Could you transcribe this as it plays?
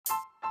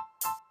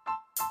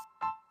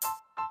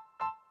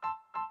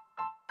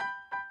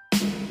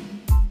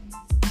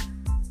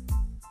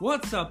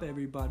What's up,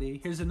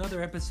 everybody? Here's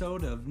another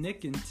episode of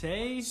Nick and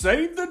Tay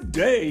Save the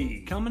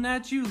Day. coming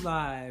at you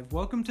live.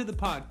 Welcome to the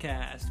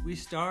podcast. We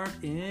start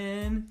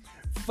in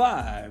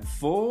 5,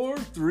 4,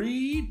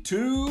 3,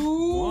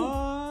 2,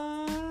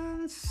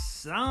 1,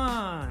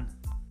 son.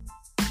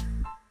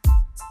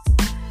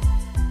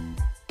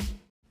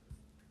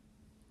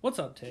 What's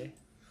up, Tay?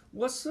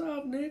 What's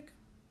up, Nick?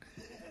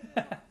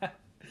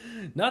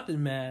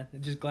 Nothing, man.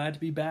 Just glad to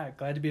be back.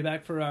 Glad to be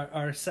back for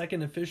our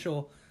second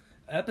official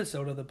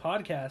episode of the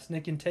podcast,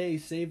 Nick and Tay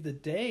Save the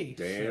Day.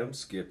 Damn,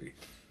 Skippy.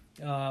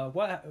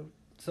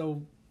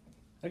 So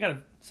I got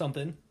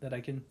something that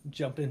I can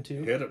jump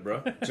into. Hit it,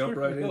 bro. Jump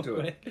right into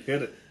it.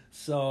 Hit it.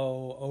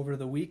 So over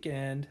the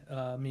weekend,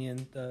 me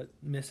and the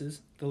missus,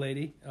 the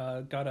lady,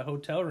 got a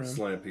hotel room.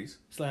 Slam piece.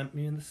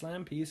 Me and the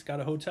slam piece got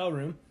a hotel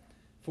room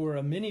for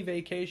a mini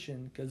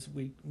vacation because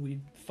we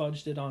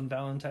fudged it on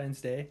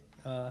Valentine's Day.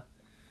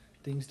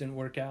 Things didn't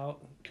work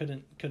out.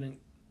 Couldn't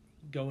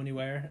go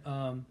anywhere.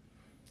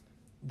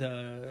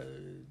 The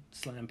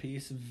slam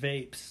piece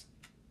vapes,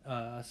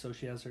 so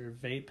she has her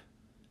vape.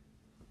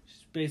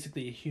 She's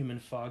basically a human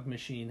fog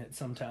machine at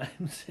some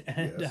times.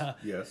 And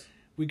yes.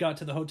 We got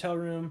to the hotel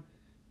room,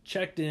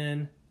 checked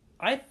in.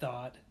 I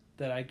thought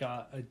that I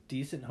got a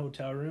decent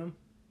hotel room.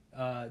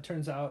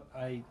 Turns out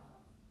I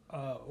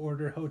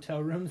order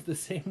hotel rooms the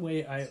same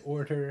way I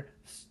order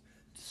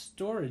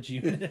storage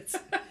units.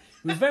 It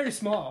was very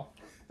small.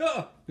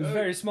 Oh, it was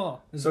very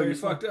small. So you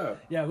fucked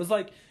up. Yeah, it was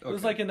like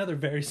another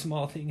very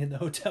small thing in the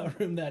hotel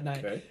room that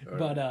night. Okay,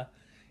 but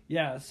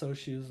so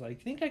she was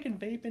like, "Think I can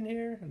vape in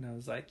here?" And I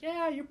was like,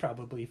 "Yeah, you're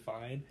probably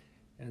fine."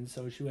 And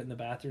so she went in the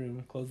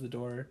bathroom, closed the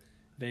door,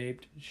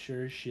 vaped.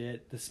 Sure as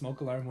shit, the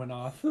smoke alarm went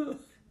off.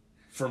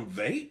 From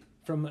vape?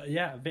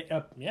 Yeah.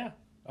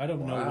 I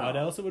don't know what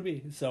else it would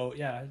be. So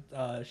yeah,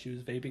 she was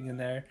vaping in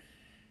there.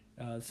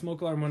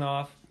 Smoke alarm went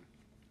off.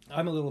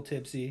 I'm a little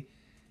tipsy.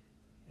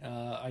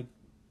 I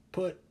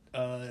put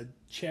a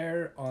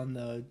chair on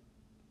the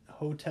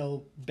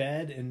hotel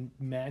bed and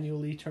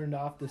manually turned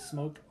off the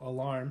smoke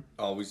alarm.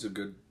 Always a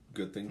good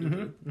thing to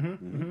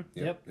do.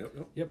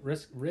 Yep.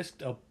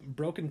 Risked a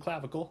broken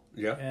clavicle.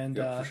 Yeah. And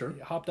for sure.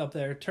 hopped up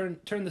there, turned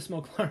the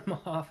smoke alarm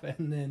off,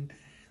 and then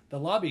the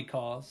lobby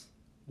calls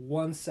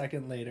 1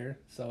 second later.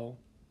 So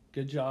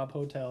good job,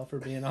 hotel, for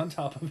being on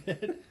top of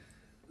it.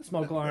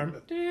 Smoke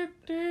alarm. Doop,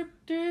 doop,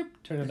 doop.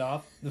 Turn it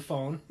off. The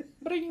phone.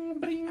 Bring,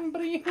 bring,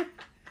 bring.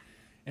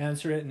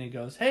 Answer it, and he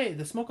goes, "Hey,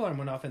 the smoke alarm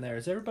went off in there.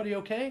 Is everybody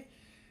okay?"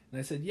 And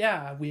I said,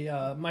 "Yeah, we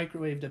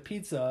microwaved a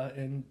pizza,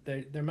 and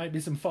there might be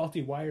some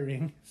faulty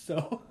wiring."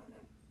 So,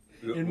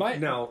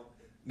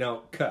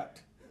 now,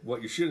 cut.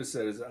 What you should have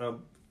said is,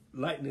 "I'm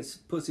lighting this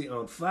pussy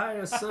on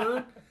fire,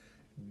 son."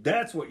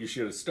 That's what you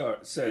should have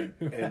said,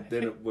 and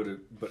then it would have.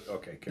 But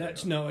okay,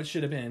 no, it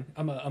should have been.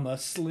 I'm a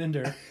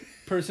slender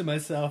person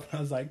myself. I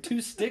was like,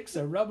 2 sticks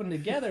are rubbing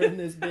together in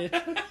this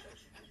bitch.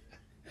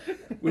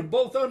 We're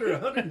both under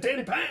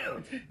 110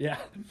 pounds. Yeah.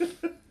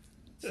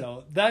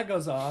 So that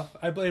goes off.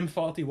 I blame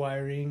faulty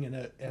wiring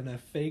and a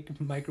fake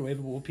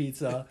microwavable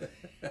pizza.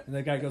 And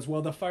the guy goes,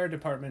 "Well, the fire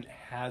department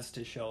has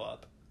to show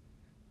up."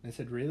 And I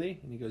said, "Really?"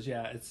 And he goes,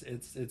 "Yeah,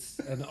 it's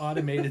an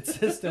automated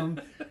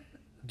system.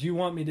 Do you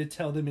want me to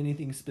tell them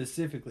anything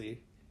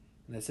specifically?"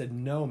 And I said,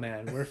 "No,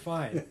 man, we're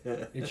fine.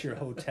 It's your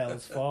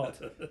hotel's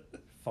fault.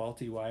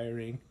 Faulty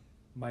wiring,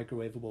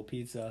 microwavable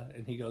pizza."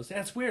 And he goes,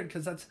 "That's weird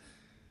because that's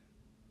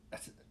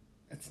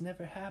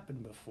never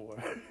happened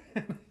before."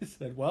 And I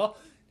said, "Well,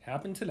 it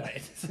happened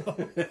tonight."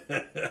 So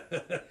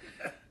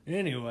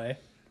anyway,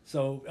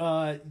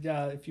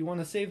 if you want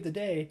to save the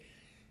day,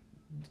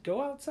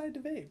 go outside to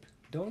vape.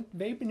 Don't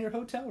vape in your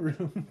hotel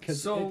room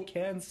because it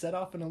can set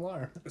off an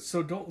alarm.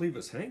 So don't leave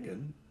us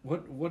hanging.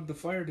 What'd the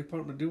fire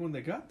department do when they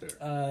got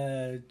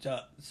there?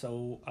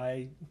 So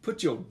I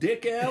put your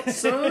dick out,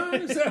 son.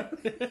 Is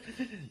that...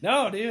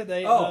 No, dude.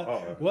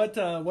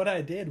 What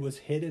I did was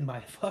hid in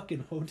my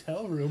fucking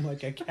hotel room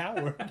like a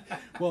coward.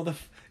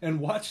 And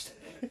watched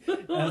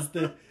as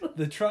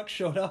the truck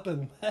showed up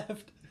and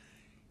left,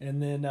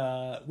 and then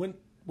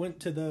went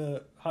to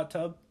the hot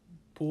tub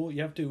pool.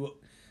 You have to.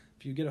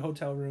 If you get a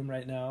hotel room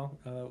right now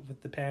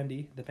with the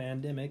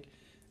pandemic,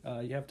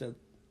 you have to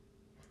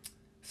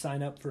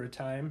sign up for a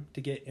time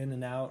to get in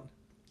and out.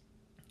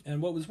 And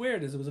what was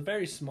weird is it was a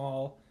very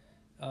small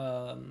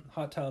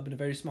hot tub and a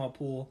very small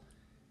pool,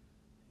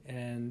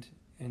 and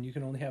you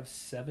can only have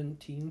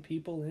 17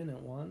 people in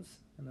at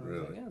once. And I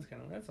was like, yeah,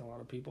 that's a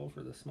lot of people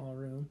for the small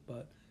room.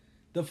 But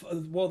the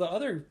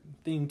other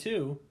thing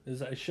too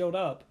is I showed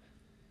up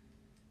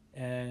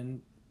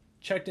and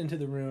checked into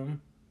the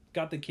room.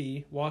 Got the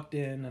key, walked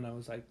in, and I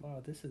was like,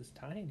 "Wow, this is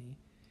tiny."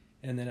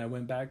 And then I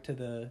went back to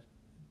the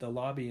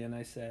lobby and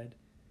I said,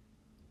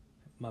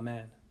 "My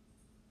man,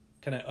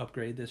 can I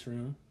upgrade this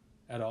room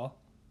at all?"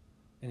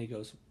 And he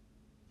goes,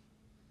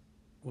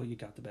 "Well, you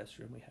got the best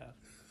room we have."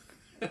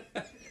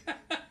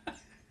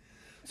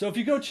 So if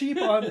you go cheap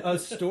on a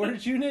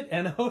storage unit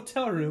and a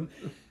hotel room,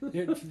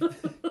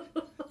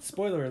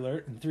 spoiler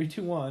alert, in 3,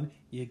 2, 1,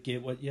 you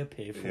get what you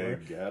pay for. Yeah,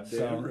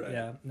 goddamn right.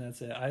 Yeah,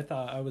 that's it. I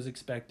thought I was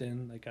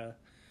expecting like a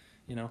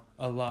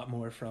a lot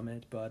more from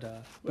it. But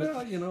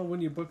well,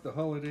 when you book the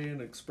Holiday Inn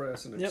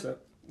Express and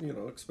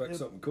expect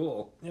something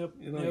cool. Yep.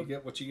 You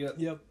get what you get.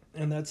 Yep.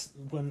 And that's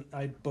when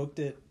I booked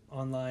it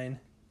online,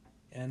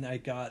 and I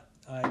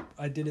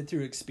did it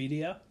through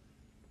Expedia,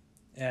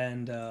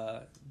 and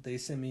they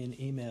sent me an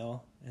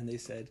email and they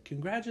said,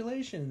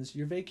 "Congratulations,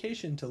 your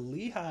vacation to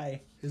Lehigh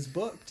is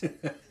booked." And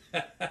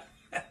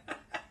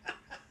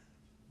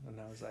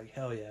I was like,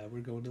 "Hell yeah,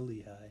 we're going to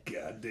Lehigh."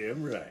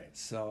 Goddamn right.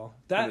 So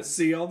gonna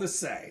see all the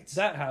sights.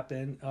 That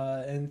happened,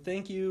 and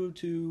thank you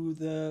to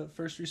the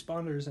first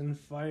responders and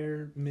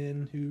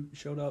firemen who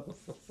showed up.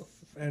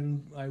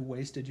 And I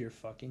wasted your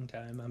fucking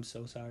time. I'm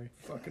so sorry.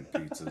 Fucking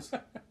pizzas.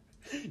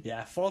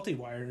 Yeah, faulty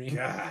wiring.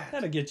 God.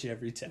 That'll get you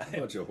every time.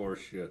 A bunch of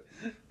horse shit.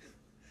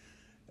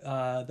 The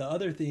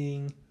other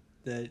thing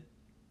that,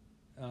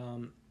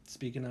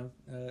 speaking of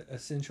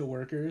essential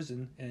workers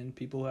and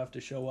people who have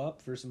to show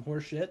up for some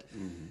horse shit,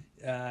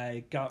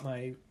 I got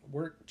my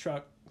work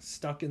truck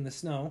stuck in the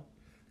snow.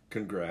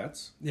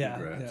 Congrats. Yeah,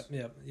 Congrats.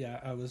 yeah.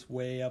 I was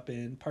way up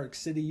in Park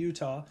City,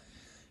 Utah,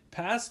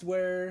 past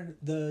where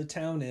the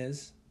town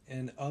is,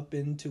 and up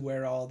into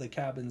where all the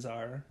cabins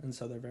are. And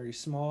so they're very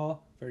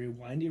small, very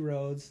windy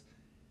roads.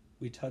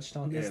 We touched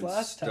on this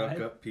last time.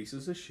 Stuck up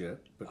pieces of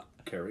shit, but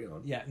carry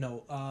on. Yeah,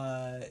 no.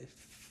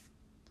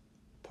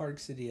 Park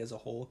City as a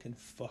whole can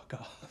fuck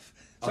off.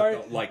 Sorry.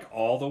 Like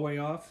all the way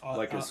off?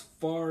 Like as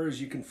far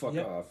as you can fuck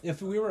off?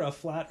 If we were a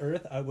flat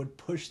earth, I would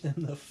push them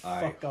the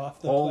fuck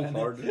off the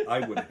planet. I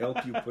would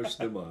help you push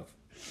them off.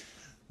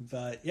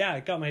 But yeah,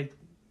 I got my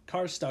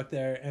car stuck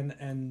there,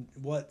 and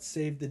what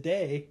saved the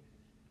day...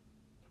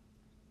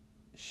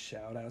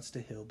 Shout outs to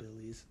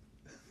hillbillies.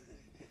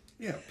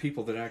 Yeah,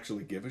 people that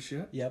actually give a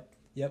shit. Yep.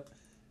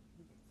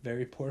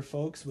 Very poor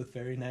folks with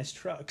very nice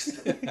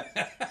trucks.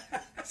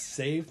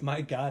 Saved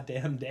my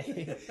goddamn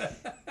day.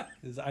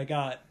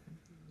 I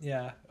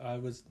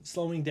was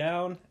slowing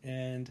down,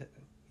 and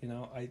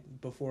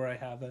before I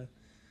have an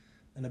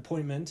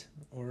appointment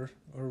or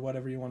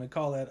whatever you want to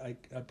call it, I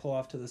pull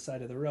off to the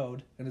side of the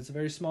road, and it's a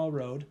very small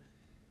road,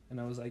 and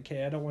I was like,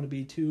 hey, I don't want to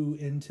be too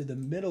into the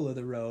middle of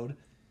the road,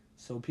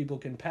 so people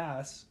can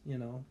pass,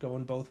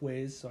 going both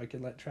ways, so I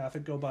can let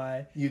traffic go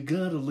by. You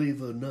gotta leave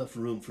enough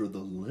room for the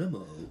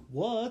limo.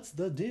 What's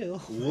the deal?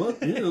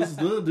 What is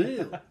the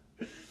deal?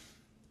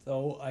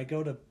 So I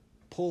go to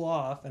pull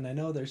off, and I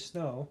know there's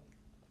snow,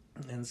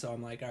 and so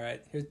I'm like, all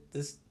right,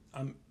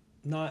 I'm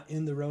not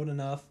in the road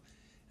enough,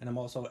 and I'm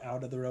also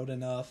out of the road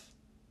enough,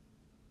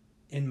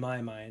 in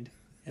my mind.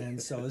 And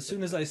so as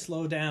soon as I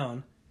slow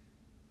down,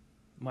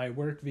 my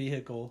work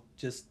vehicle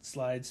just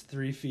slides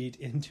 3 feet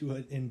into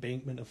an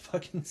embankment of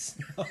fucking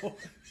snow.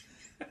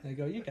 I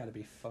go, you gotta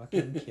be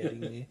fucking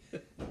kidding me.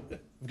 I've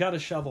got a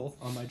shovel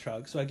on my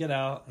truck, so I get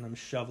out and I'm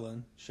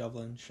shoveling. I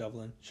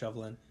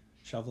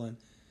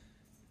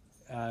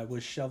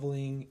was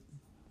shoveling,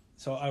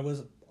 so I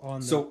was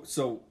on the...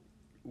 So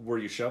were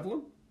you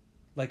shoveling?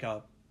 Like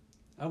a...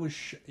 I was...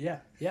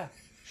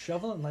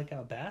 shoveling like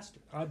a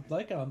bastard.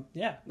 Like a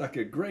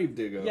grave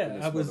digger. Yeah,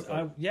 I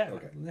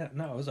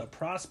was a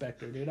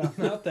prospector, dude. I'm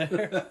out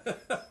there.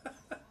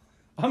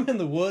 I'm in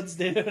the woods,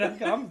 dude.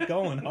 I'm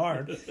going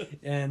hard.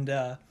 And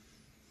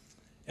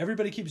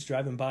everybody keeps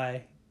driving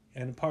by,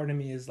 and part of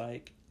me is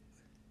like,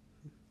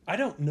 I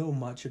don't know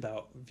much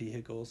about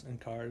vehicles and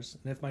cars,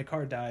 and if my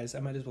car dies, I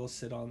might as well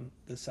sit on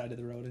the side of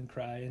the road and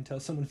cry until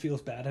someone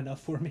feels bad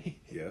enough for me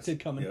to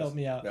come and help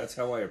me out. That's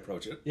how I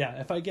approach it. Yeah,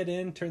 if I get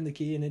in, turn the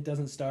key, and it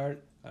doesn't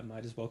start, I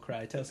might as well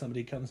cry till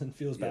somebody comes and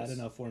feels bad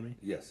enough for me.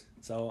 Yes.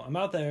 So I'm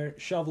out there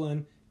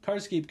shoveling,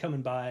 cars keep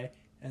coming by,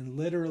 and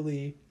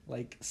literally,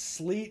 like,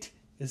 sleet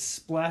is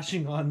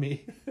splashing on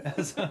me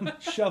as I'm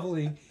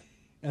shoveling.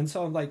 And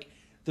so I'm like,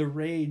 the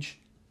rage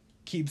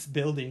keeps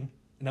building,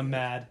 and I'm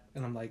mad,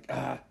 and I'm like,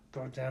 God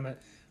damn it.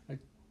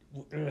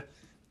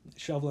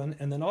 Shoveling.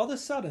 And then all of a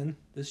sudden,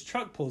 this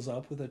truck pulls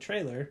up with a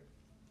trailer,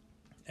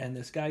 and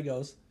this guy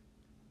goes,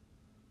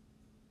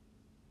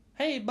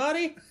 "Hey,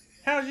 buddy,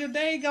 how's your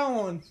day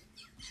going?"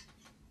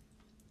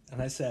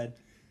 And I said,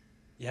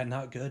 "Yeah,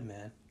 not good,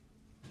 man.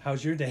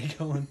 How's your day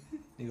going?" And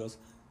he goes,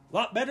 "A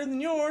lot better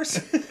than yours."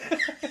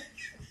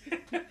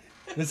 And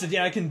I said,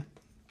 "Yeah, I can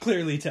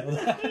clearly tell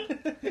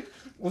that."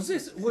 Was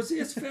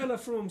this fella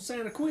from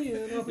Santa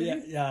Quinn over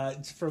here? Yeah,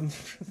 it's from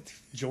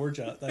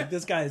Georgia. Like,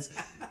 this guy's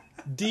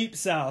deep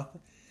south.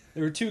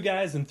 There were 2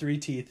 guys and 3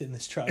 teeth in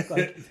this truck.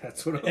 Like,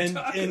 that's what I'm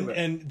talking about.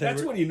 And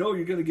that's when you know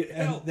you're going to get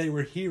help. And they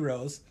were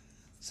heroes.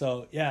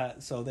 So yeah,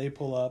 so they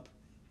pull up,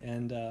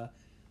 and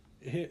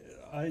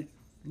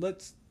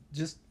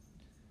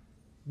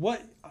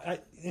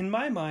in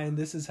my mind,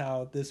 this is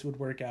how this would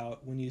work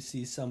out when you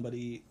see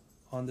somebody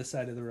on the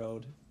side of the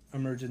road,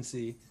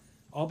 emergency.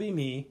 I'll be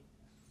me.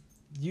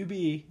 You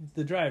be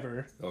the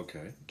driver.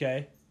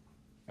 Okay.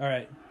 All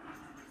right.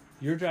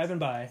 You're driving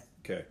by.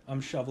 Okay.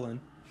 I'm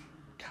shoveling.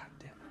 God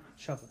damn it.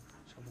 Shoveling.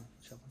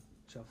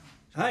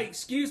 Hey,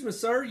 excuse me,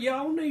 sir.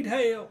 Y'all need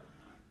help.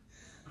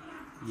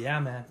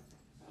 Yeah, man.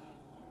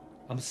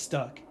 I'm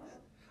stuck.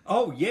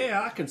 Oh,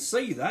 yeah, I can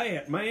see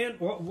that, man.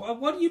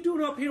 What are you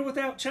doing up here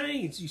without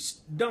chains, you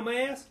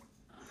dumbass?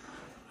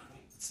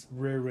 It's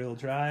rear-wheel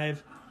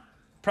drive.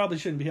 Probably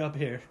shouldn't be up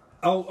here.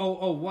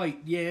 Oh,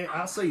 wait, yeah,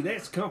 I see.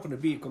 That's a company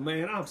vehicle,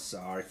 man. I'm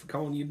sorry for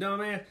calling you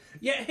dumbass.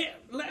 Yeah,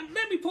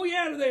 let me pull you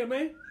out of there,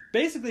 man.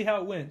 Basically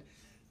how it went.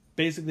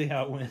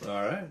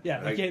 All right.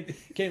 Yeah, I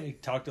came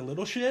talked a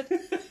little shit.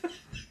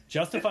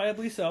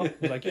 Justifiably so.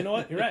 Like, you know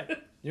what? You're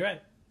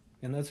right.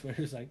 And that's where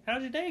he was like,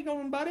 how's your day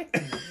going, buddy?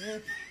 Yeah,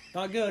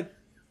 not good.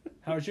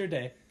 How's your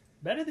day?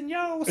 Better than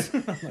yours.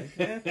 I'm like,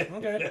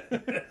 okay.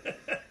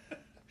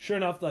 Sure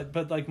enough,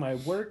 but my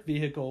work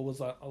vehicle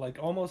was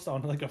almost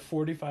on like a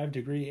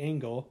 45-degree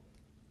angle,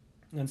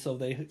 and so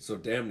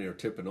damn near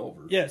tipping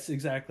over. Yes,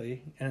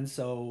 exactly. And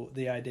so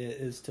the idea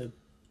is to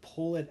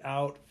pull it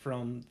out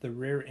from the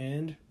rear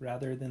end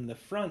rather than the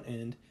front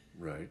end.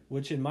 Right.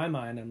 Which in my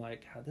mind, I'm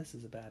like, this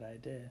is a bad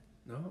idea.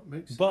 No, it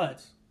makes sense.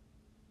 But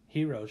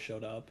Heroes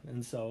showed up,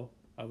 and so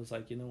I was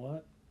like, you know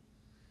what?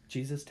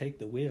 Jesus, take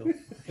the wheel.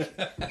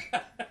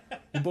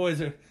 You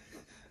boys are...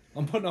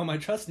 I'm putting all my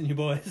trust in you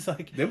boys.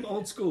 Like them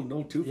old school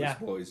no toothless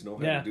boys know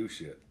how to do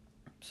shit.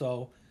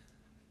 So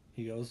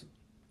he goes,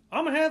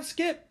 I'm gonna have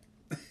Skip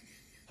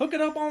hook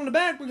it up on the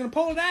back. We're gonna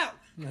pull it out.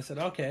 And I said,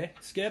 okay,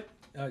 Skip.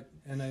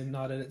 And I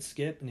nodded at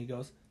Skip, and he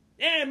goes,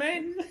 yeah,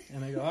 man.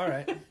 And I go, all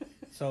right.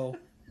 So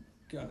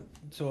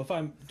if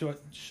I'm do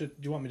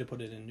you want me to put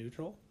it in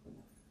neutral?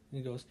 And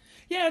he goes,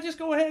 yeah, just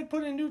go ahead,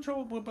 put it in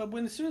neutral. But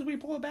as soon as we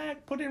pull it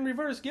back, put it in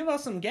reverse. Give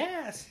us some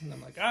gas. And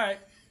I'm like, all right,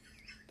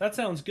 that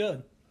sounds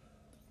good.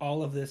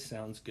 All of this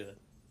sounds good.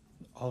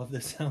 All of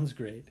this sounds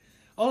great.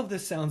 All of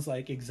this sounds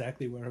like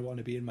exactly where I want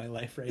to be in my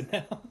life right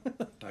now.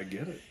 I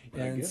get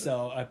it.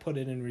 So I put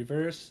it in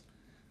reverse.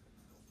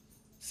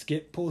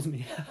 Skip pulls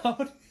me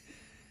out.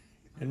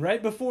 And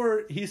right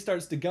before he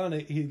starts to gun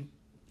it, he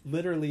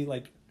literally,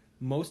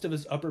 most of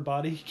his upper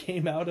body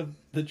came out of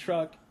the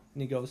truck.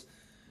 And he goes,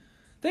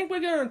 think we're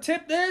going to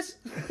tip this?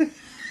 And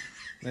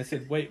I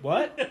said, wait,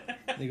 what?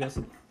 And he goes,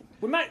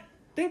 we might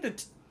think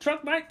the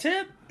truck might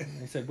tip.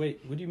 And I said,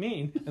 wait, what do you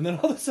mean? And then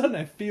all of a sudden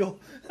I feel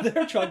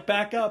their truck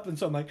back up, and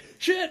so I'm like,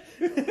 shit.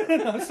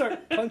 And I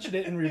start punching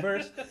it in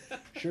reverse.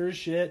 Sure as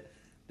shit,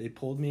 they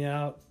pulled me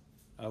out.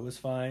 I was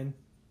fine.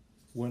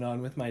 Went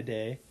on with my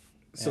day.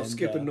 So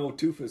Skip and No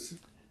Toofus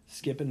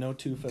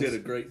did a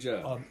great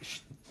job.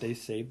 They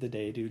saved the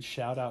day, dude.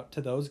 Shout out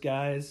to those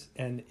guys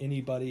and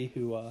anybody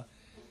who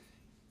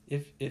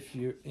if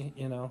you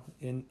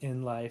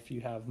in life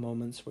you have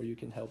moments where you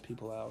can help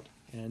people out.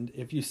 And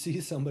if you see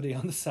somebody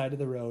on the side of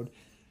the road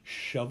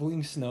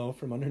shoveling snow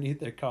from underneath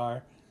their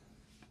car,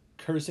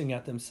 cursing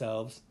at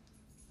themselves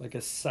like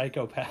a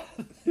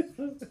psychopath.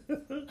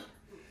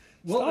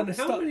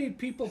 How many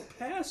people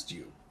passed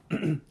you?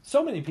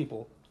 So many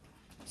people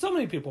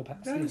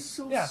passed me. That is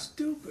so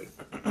stupid.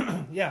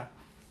 Yeah,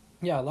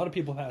 a lot of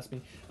people passed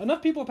me.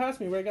 Enough people passed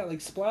me where I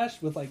got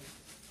splashed with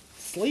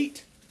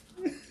sleet.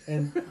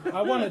 And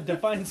I want to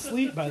define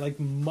sleet by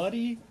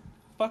muddy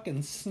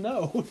fucking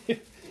snow.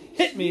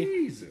 Hit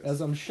me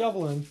as I'm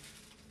shoveling.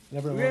 And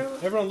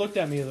everyone looked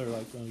at me. They're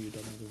like, "Oh, you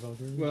don't know the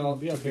voter." Well,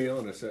 to be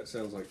honest, that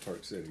sounds like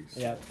Park Cities.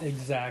 Yeah,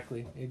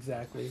 exactly.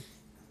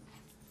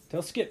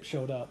 Till Skip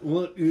showed up.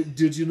 What?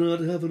 Did you not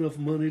have enough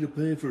money to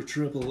pay for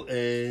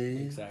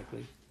AAA?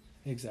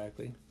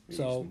 Exactly. These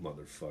so,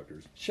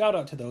 motherfuckers. Shout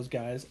out to those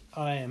guys.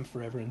 I am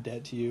forever in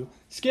debt to you,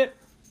 Skip.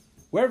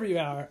 Wherever you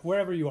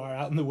are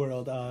out in the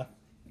world,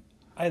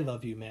 I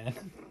love you, man.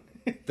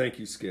 Thank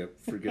you,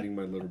 Skip, for getting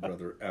my little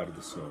brother out of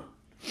the snow.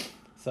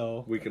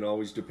 So we can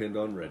always depend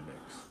on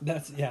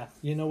rednecks.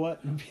 You know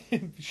what?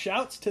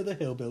 Shouts to the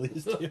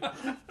hillbillies too.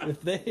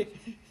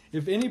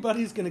 If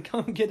anybody's gonna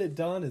come get it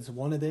done, it's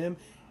one of them.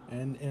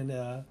 And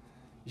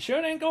you sure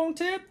it ain't gonna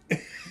tip?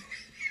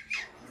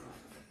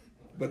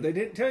 But they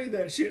didn't tell you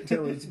that shit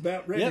till it's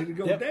about ready to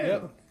go down.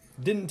 Yep.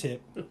 Didn't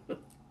tip.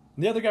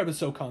 The other guy was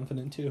so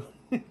confident too.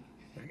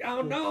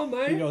 Oh no,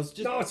 man! He goes,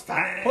 no, it's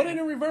fine. Put it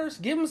in reverse.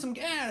 Give him some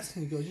gas.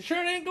 And he goes, you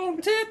sure it ain't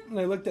gonna tip? And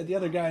I looked at the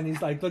other guy, and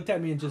he's looked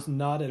at me and just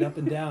nodded up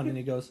and down. And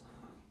he goes,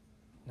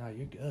 no,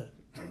 you're good.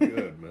 I'm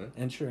good, man.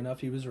 And sure enough,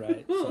 he was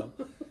right. So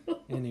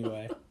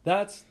anyway,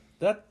 that's.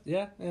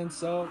 And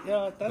so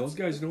that's those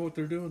guys know what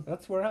they're doing.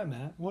 That's where I'm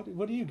at.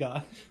 What do you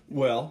got?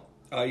 Well,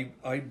 I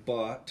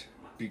bought,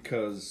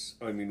 because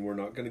we're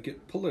not going to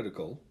get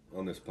political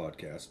on this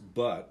podcast,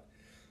 but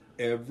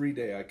every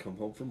day I come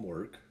home from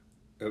work.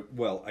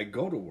 I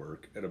go to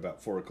work at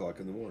about 4:00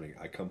 in the morning.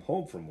 I come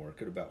home from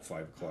work at about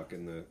 5:00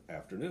 in the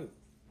afternoon.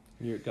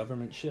 You're a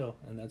government shill,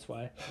 and that's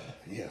why.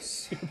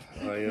 Yes,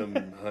 I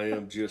am.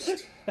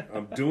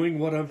 I'm doing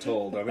what I'm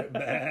told.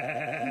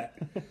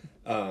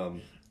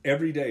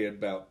 Every day at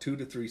about 2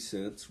 to 3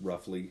 cents,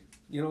 roughly.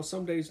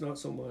 Some days not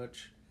so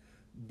much,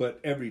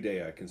 but every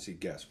day I can see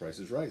gas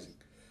prices rising.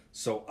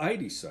 So I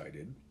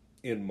decided,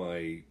 in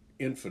my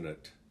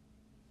infinite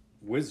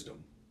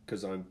wisdom,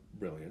 because I'm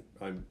brilliant,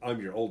 I'm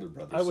your older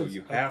brother, so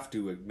you have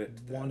to admit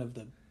to that. One of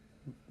the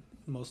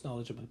most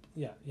knowledgeable.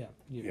 Yeah.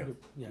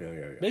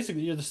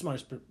 Basically, you're the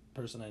smartest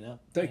person I know.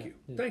 Thank you.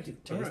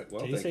 All right.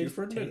 Well, thank you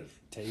for admitting.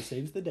 Tay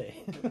saves the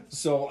day.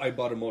 So I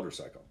bought a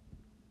motorcycle.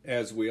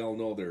 As we all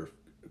know, they're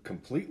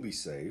completely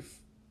safe.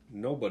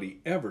 Nobody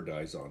ever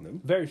dies on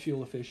them. Very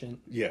fuel efficient.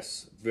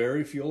 Yes,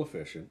 very fuel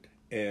efficient,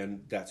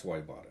 and that's why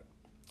I bought it.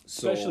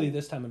 Especially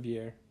this time of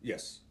year.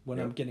 Yes. When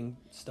I'm getting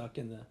stuck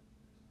in the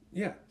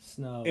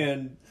snow.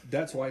 And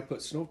that's why I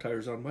put snow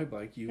tires on my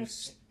bike, you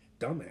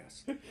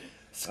dumbass.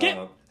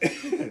 Skip!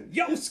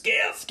 Yo,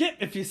 Skip! Skip,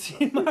 if you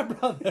see my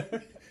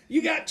brother.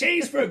 You got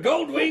chased for a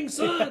gold wing,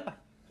 son!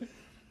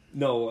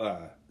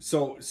 No,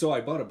 so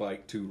I bought a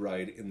bike to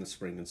ride in the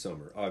spring and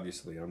summer.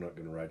 Obviously, I'm not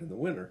going to ride in the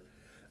winter.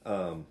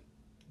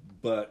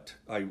 But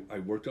I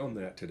worked on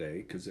that today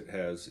because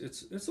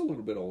it's a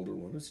little bit older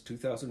one. It's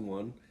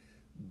 2001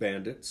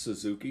 Bandit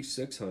Suzuki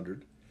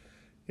 600.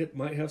 It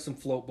might have some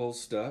float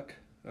bowls stuck.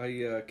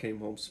 I came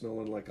home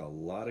smelling like a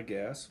lot of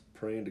gas,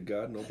 praying to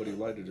God nobody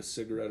lighted a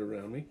cigarette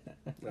around me.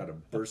 I'd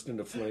have burst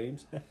into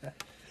flames.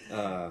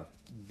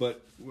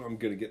 But I'm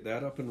going to get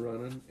that up and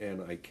running,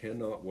 and I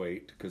cannot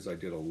wait because I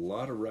did a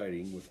lot of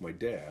riding with my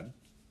dad.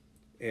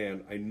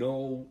 And I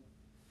know,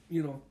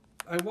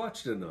 I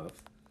watched enough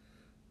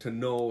to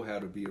know how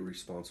to be a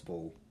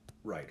responsible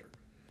rider.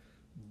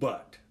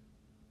 But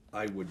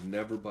I would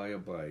never buy a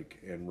bike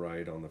and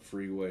ride on the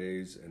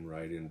freeways and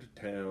ride into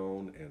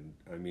town. And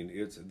I mean,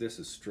 this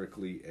is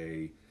strictly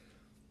a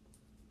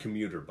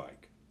commuter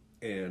bike.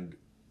 And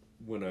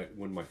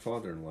when my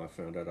father-in-law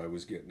found out I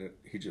was getting it,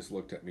 he just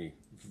looked at me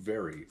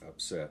very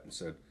upset and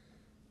said,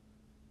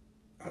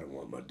 "I don't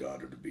want my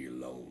daughter to be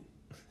alone."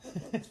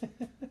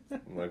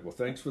 I'm like, "Well,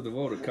 thanks for the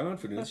vote of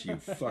confidence, you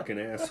fucking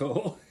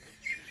asshole."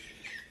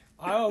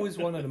 I always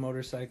wanted a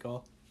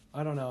motorcycle.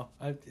 I don't know.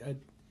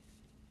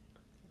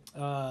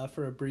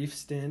 For a brief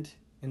stint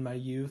in my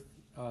youth,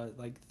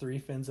 three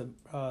friends of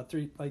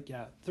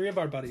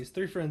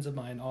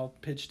mine all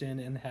pitched in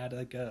and had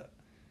like a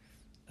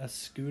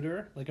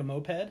scooter, like a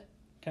moped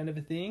kind of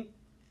a thing,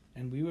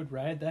 and we would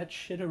ride that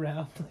shit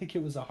around like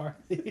it was a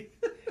Harley.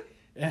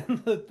 And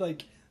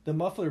the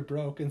muffler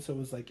broke, and so it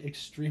was like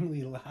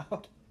extremely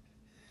loud.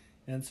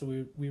 And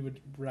so we would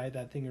ride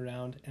that thing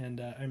around, and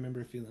I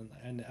remember feeling,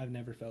 and I've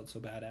never felt so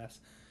badass.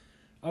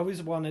 I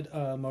always wanted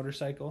a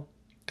motorcycle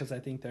because I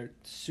think they're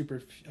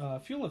super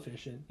fuel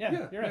efficient.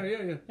 Yeah, you're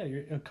right. Yeah,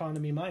 you're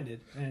economy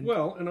minded. And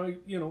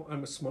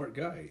I'm a smart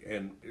guy,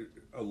 and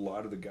a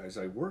lot of the guys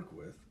I work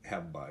with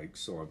have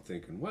bikes, so I'm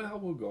thinking, well,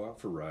 we'll go out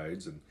for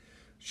rides. And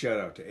shout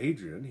out to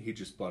Adrian, he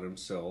just bought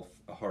himself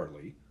a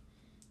Harley,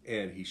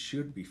 and he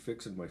should be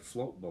fixing my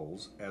float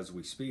bowls as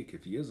we speak.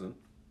 If he isn't,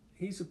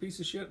 he's a piece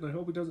of shit, and I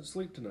hope he doesn't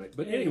sleep tonight.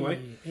 But anyway,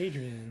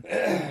 Adrian,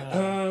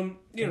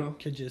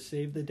 could you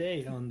save the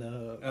day on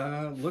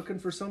the looking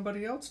for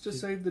somebody else to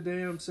save the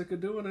day? I'm sick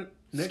of doing it.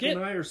 Nick Skip.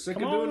 and I are sick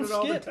of doing it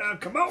all the time.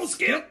 Come on,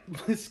 Skip!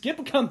 Skip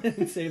will come in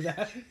and save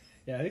that.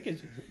 Yeah,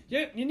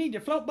 you need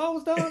your float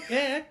bowls done?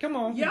 Yeah, come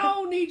on.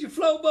 Y'all need your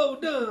float bowl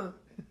done.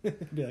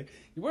 Be like,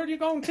 where you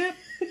going, Tip?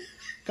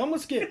 Come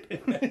with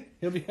Skip.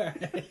 He'll be all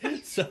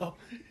right. So,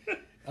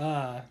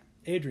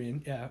 Adrian,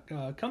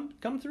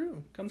 come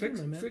through. Come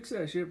through, man. Fix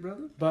that shit,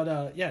 brother.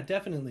 But,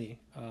 definitely,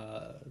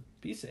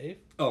 be safe.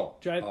 Oh,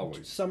 drive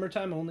always.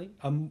 Summertime only.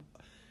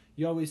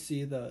 You always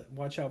see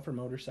watch out for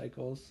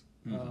motorcycles,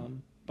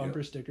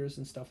 bumper stickers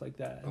and stuff like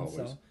that. And always.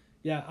 So,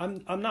 yeah,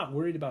 I'm not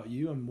worried about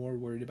you. I'm more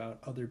worried about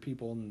other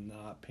people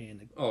not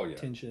paying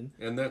attention.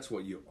 And that's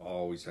what you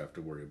always have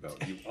to worry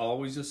about. You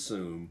always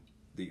assume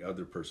the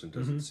other person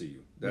doesn't see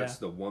you. That's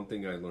the one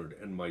thing I learned.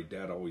 And my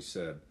dad always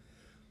said,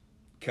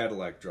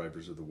 Cadillac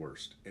drivers are the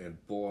worst.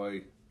 And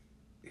boy,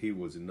 he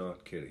was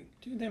not kidding.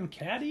 Dude, them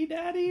caddy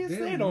daddies,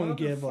 they don't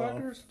give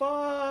a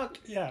fuck.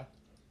 Yeah.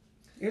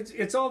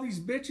 It's all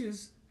these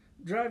bitches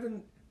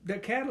driving the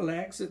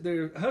Cadillacs that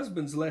their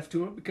husbands left to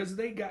them because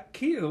they got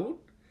killed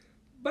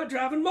by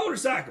driving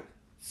motorcycle.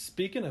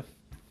 Speaking of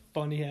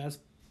funny ass,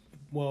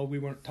 well, we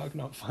weren't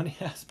talking about funny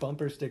ass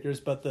bumper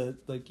stickers, but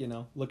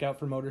look out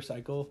for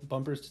motorcycle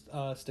bumper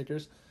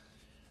stickers.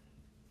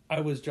 I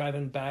was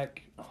driving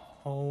back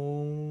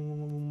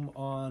home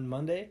on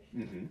Monday,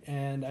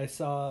 and I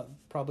saw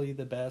probably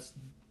the best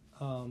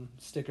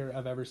sticker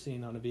I've ever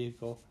seen on a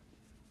vehicle.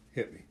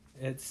 Hit me.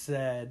 It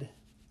said,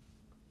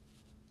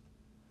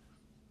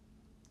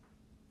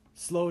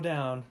 "Slow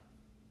down.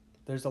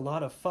 There's a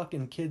lot of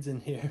fucking kids in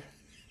here.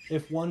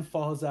 If one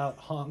falls out,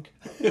 honk."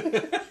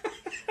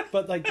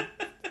 But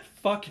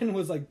fucking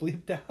was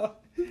bleeped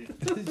out.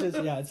 It's just,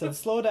 it said,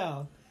 "Slow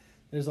down.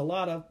 There's a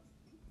lot of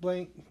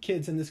blank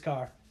kids in this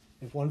car.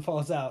 If one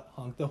falls out,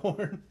 honk the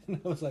horn." And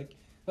I was like,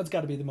 that's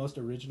got to be the most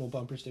original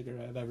bumper sticker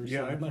I've ever seen.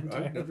 Yeah, I've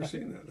never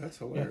seen that. That's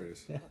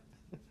hilarious. Yeah.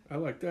 I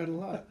like that a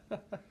lot.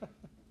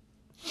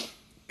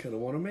 Kind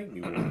of want to make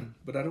me one,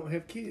 but I don't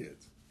have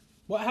kids.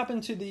 What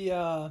happened to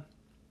the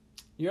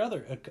your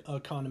other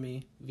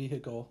economy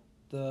vehicle?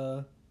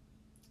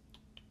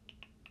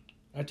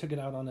 I took it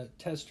out on a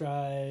test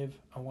drive.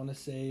 I want to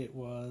say it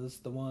was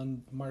the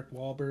one Mark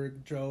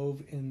Wahlberg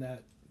drove in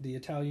the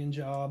Italian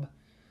Job.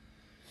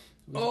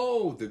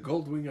 Oh, the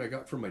Goldwing I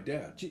got from my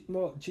dad.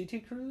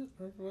 GT Cruise?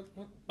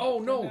 Oh,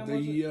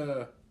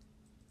 no,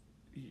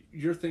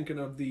 you're thinking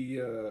of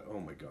the,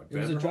 oh my God. It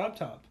was a drop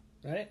top,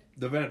 right?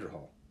 The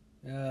Vanderhall.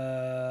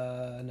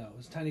 No, it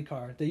was a tiny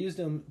car. They used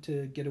them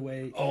to get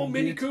away. Oh,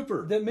 Mini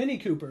Cooper. The Mini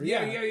Cooper,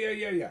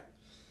 Yeah.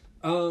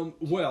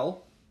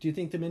 Well. Do you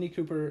think the Mini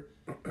Cooper,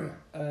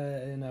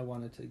 and I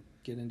wanted to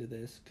get into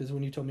this, because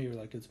when you told me, you were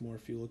like, it's more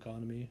fuel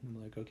economy. I'm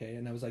like, okay.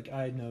 And I was like,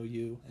 I know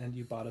you, and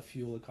you bought a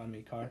fuel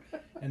economy car.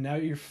 And now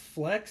you're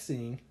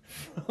flexing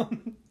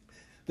from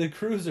the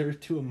Cruiser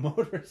to a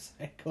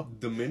motorcycle.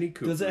 The Mini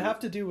Cooper. Does it have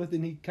to do with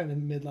any kind of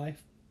midlife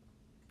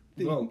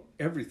thing? Well,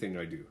 everything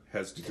I do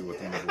has to do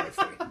with the midlife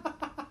thing.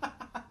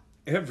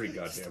 Every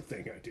goddamn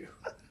thing I do.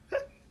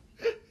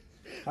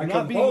 I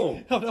come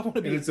home,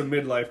 and it's a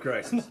midlife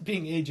crisis. I'm not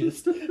being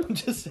ageist. I'm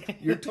just saying.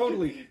 You're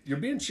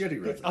being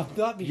shitty right now. I'm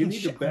not being You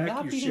need to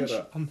back your shit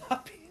up. I'm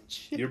not being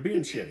shitty. You're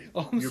being shitty.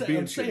 All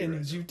I'm saying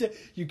is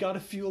you got a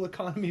fuel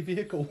economy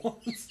vehicle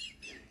once,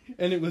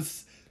 and it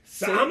was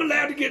so I'm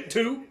allowed to get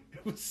two.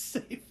 It was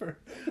safer.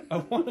 I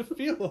want to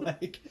feel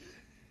like...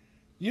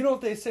 You know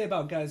what they say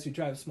about guys who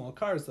drive small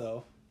cars,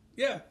 though?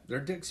 Yeah, their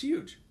dick's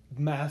huge.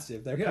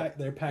 Massive.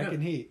 They're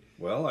packing heat.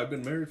 Well, I've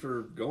been married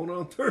for going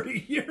on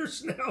 30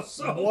 years now,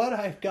 so... What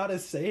I've got to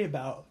say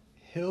about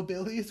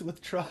hillbillies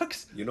with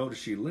trucks... You notice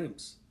she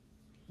limps.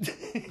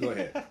 Go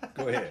ahead.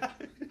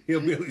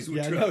 Hillbillies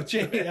with trucks.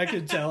 Yeah, no, Jamie, I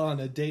could tell on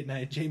a date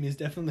night, Jamie's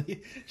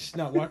definitely... She's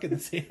not walking the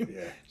same.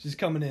 Yeah. She's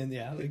coming in,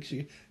 like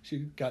she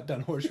got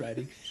done horse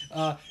riding.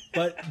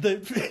 But the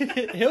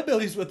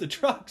hillbillies with the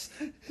trucks...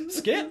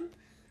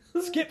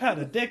 Skip had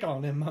a dick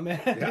on him, my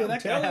man. Yeah, Dude,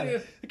 that guy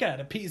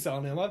had a piece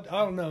on him. I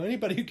don't know.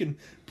 Anybody who can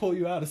pull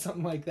you out of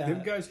something like that.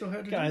 Them guys know how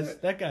to do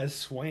that. That guy's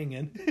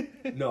swinging.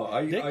 No,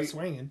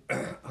 swinging.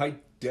 I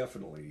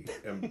definitely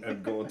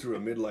am going through a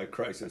midlife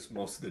crisis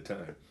most of the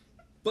time.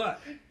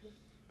 But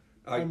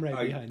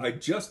I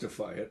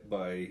justify it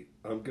by,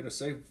 I'm going to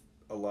save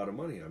a lot of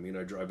money. I mean,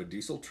 I drive a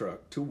diesel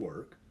truck to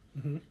work,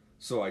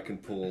 so I can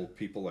pull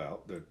people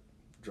out that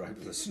drive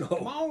in the snow.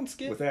 Come on,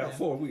 Skip. Without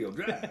four-wheel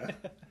drive.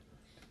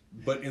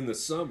 But in the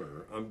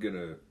summer,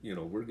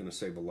 we're gonna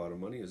save a lot of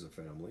money as a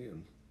family,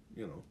 and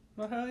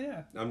well, hell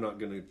yeah. I'm not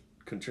gonna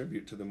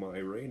contribute to the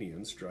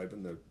Iranians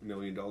driving the $1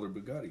 million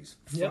Bugattis.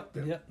 Fuck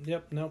them.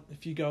 Yep. No,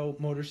 if you go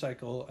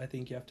motorcycle, I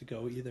think you have to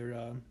go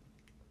either.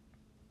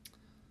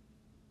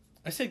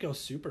 I say go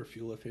super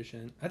fuel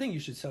efficient. I think you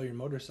should sell your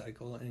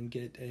motorcycle and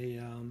get a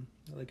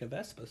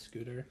Vespa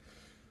scooter,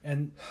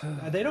 and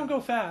they don't go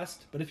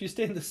fast. But if you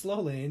stay in the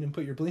slow lane and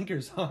put your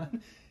blinkers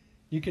on.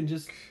 You can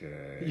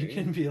you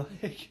can be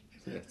like,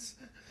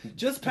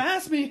 just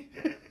pass me.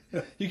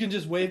 You can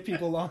just wave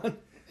people on.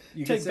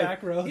 Take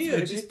back roads. Here,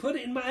 baby. Just put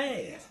it in my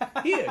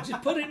ass. Here,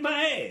 just put it in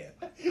my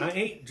ass. I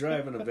ain't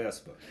driving a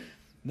Vespa.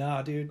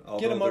 Nah, dude.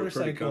 Although get a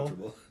motorcycle. They're pretty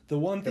comfortable. The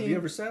one thing. Have you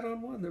ever sat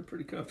on one? They're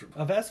pretty comfortable.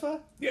 A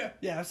Vespa? Yeah.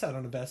 Yeah, I've sat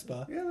on a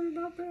Vespa. Yeah, they're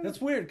not bad.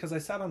 That's weird because I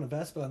sat on a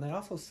Vespa and I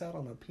also sat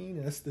on a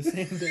penis the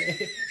same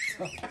day.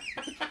 So,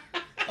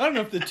 I don't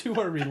know if the two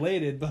are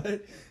related,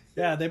 but.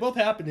 Yeah, they both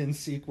happened in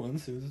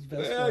sequence. It was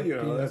Vespa.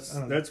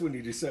 Well, that's when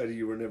you decided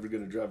you were never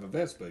going to drive a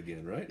Vespa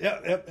again, right?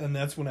 Yep, and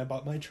that's when I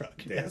bought my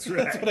truck. That's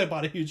right. That's when I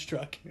bought a huge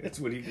truck. That's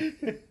when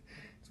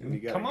you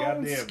got Come a on,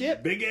 goddamn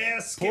Skip. big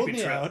ass Pulled Skippy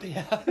me truck. out,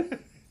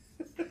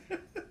 yeah.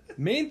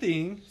 Main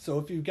thing, so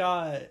if you've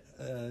got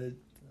a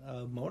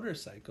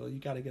motorcycle, you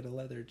got to get a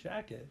leather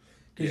jacket.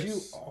 Because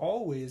you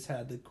always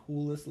had the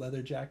coolest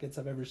leather jackets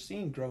I've ever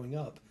seen growing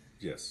up.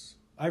 Yes.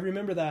 I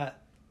remember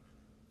that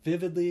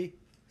vividly,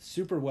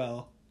 super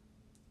well.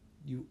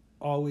 You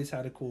always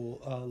had a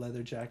cool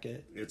leather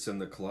jacket. It's in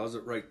the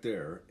closet right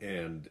there,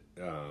 and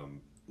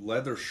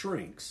leather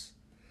shrinks,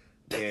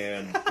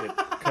 and it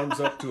comes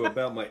up to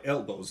about my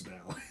elbows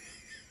now.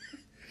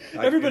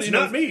 Everybody it's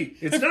knows. Not me.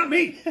 It's not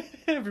me.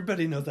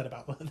 Everybody knows that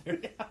about leather.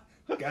 Yeah.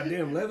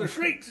 Goddamn leather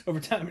shrinks. Over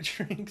time it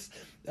shrinks.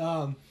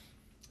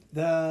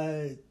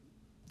 The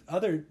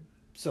other,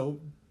 so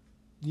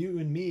you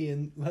and me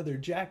in leather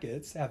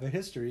jackets have a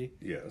history.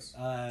 Yes.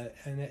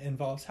 And it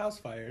involves house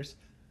fires.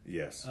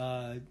 Yes.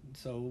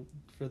 So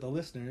for the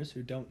listeners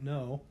who don't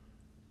know,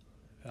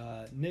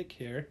 Nick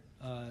here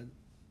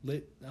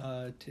lit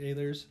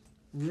Taylor's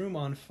room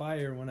on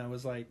fire when I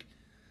was like,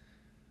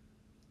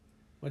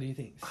 what do you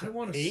think? I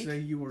want to say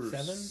you were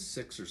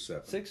 6 or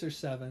 7. 6 or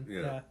 7.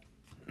 Yeah.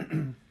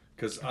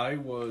 Because I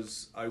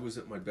was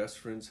at my best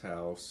friend's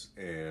house,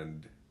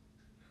 and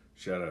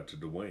shout out to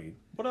Dwayne.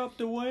 What up,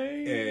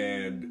 Dwayne?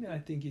 And I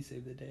think he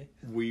saved the day.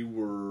 We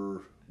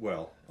were,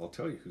 well, I'll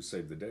tell you who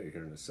saved the day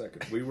here in a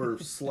second. We were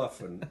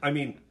sloughing. I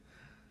mean,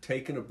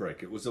 taking a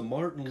break. It was a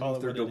Martin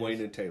Luther, Dwayne,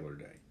 and Taylor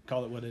day.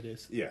 Call it what it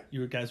is. Yeah.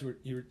 You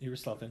were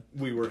sloughing.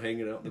 We were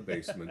hanging out in the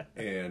basement,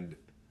 and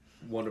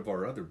one of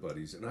our other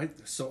buddies, and I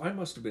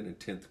must have been in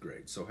 10th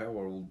grade. So how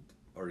old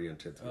are you in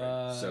 10th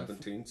grade?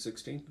 17,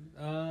 16?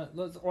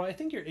 Well, I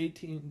think you're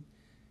 18,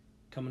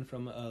 coming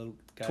from a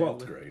guy 12th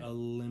with grade. a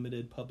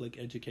limited public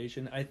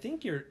education. I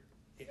think you're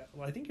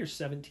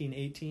 17,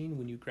 18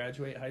 when you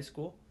graduate high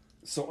school.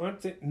 So I'm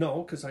thinking,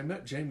 no, because I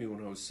met Jamie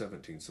when I was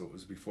 17, so it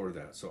was before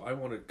that. So I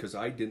wanted, because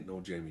I didn't know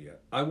Jamie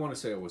yet. I want to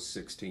say I was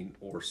 16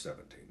 or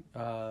 17.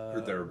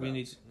 Or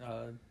thereabouts.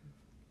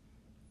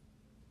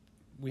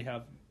 We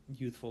have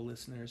youthful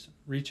listeners.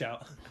 Reach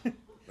out.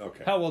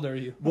 Okay. How old are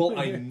you? Well,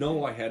 I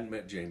know I hadn't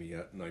met Jamie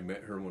yet, and I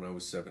met her when I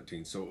was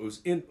 17. So it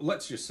was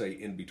let's just say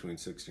in between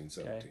 16 and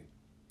 17. Okay.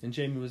 And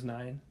Jamie was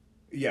 9?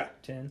 Yeah.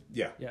 10?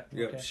 Yeah. Yeah.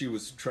 Yeah. Okay. She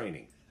was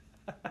training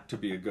to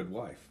be a good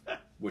wife,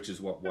 which is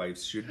what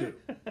wives should do.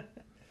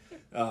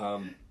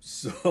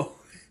 So.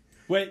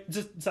 Wait,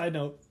 just side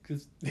note,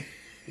 because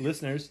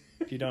listeners,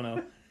 if you don't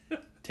know,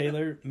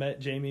 Taylor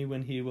met Jamie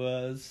when he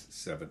was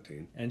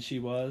 17. And she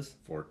was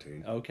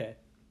 14. Okay.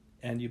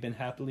 And you've been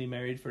happily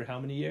married for how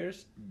many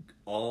years?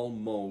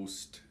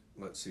 Almost.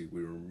 Let's see.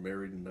 We were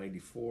married in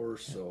 94,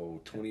 so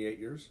 28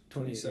 years.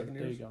 27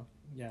 years. There you go.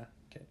 Yeah.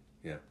 Okay.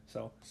 Yeah.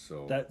 So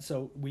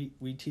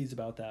we tease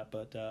about that,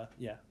 but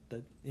yeah.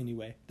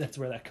 Anyway, that's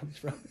where that comes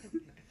from.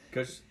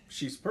 Because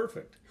she's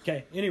perfect.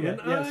 Okay. Anyway,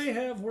 and yes. I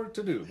have work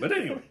to do. But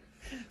anyway.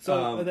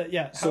 So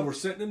So we're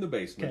sitting in the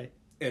basement,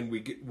 okay. and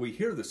we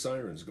hear the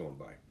sirens going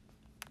by.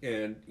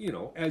 And, you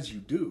know, as you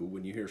do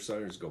when you hear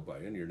sirens go by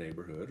in your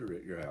neighborhood or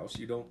at your house,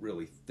 you don't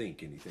really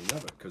think anything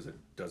of it because it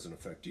doesn't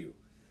affect you.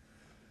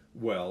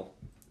 Well,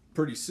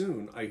 pretty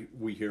soon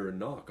we hear a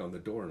knock on the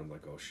door, and I'm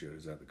like, oh, shit,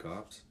 is that the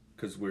cops?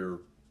 Because we're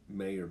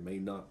may or may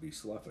not be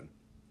sluffing.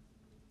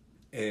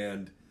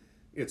 And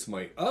it's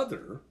my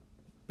other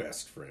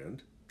best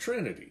friend,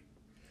 Trinity.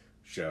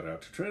 Shout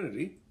out to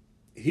Trinity.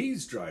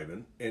 He's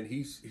driving, and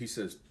he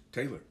says,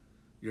 Taylor,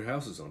 your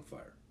house is on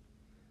fire.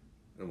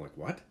 And I'm like,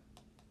 what?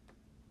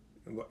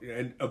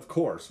 And of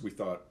course, we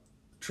thought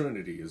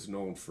Trinity is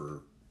known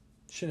for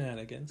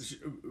shenanigans,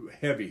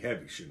 heavy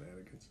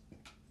shenanigans.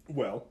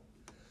 Well,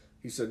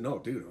 he said, no,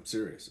 dude, I'm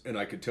serious. And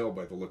I could tell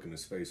by the look in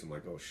his face. I'm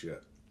like, oh,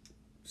 shit,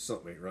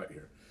 something ain't right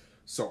here.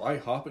 So I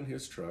hop in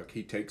his truck.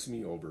 He takes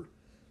me over.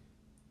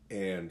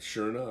 And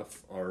sure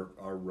enough, our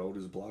road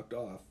is blocked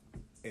off.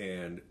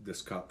 And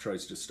this cop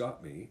tries to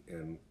stop me.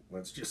 And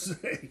let's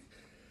just say,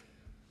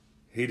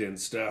 he didn't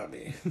stop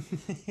me.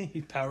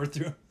 He powered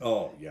through.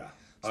 Oh, yeah.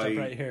 Stop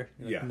right here.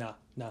 You're like,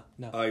 no.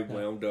 I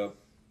wound up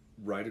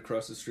right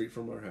across the street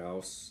from our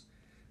house.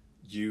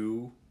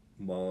 You,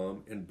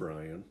 Mom, and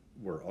Brian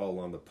were all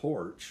on the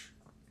porch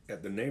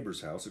at the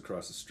neighbor's house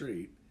across the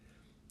street.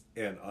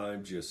 And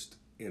I'm just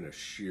in a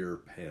sheer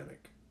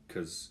panic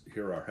because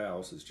here our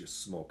house is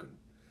just smoking.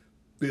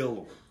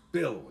 Billowing,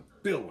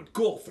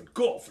 golfing.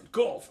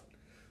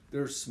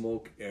 There's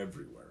smoke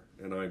everywhere.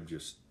 And I'm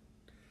just...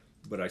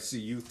 But I see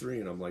you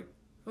three and I'm like,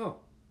 oh,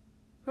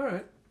 all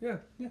right. Yeah,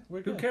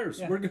 we're good. Who cares?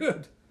 Yeah. We're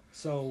good.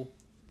 So,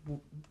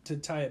 to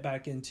tie it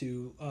back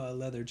into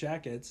leather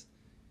jackets,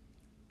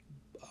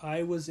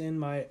 I was in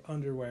my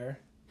underwear,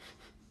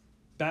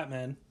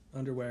 Batman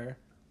underwear.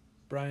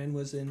 Brian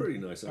was in pretty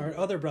nice our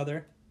other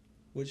brother,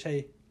 which,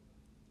 hey,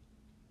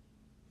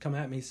 come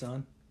at me,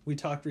 son. We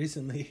talked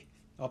recently.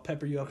 I'll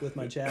pepper you up with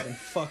my jab and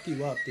fuck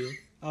you up, dude.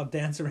 I'll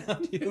dance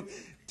around you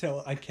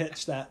till I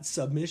catch that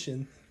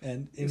submission.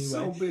 And anyway,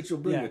 some bitch will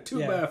bring a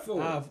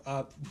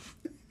 2x4.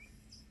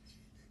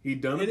 He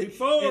done it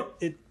before.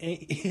 It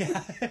ain't.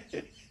 Yeah.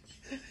 Ain't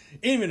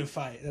even a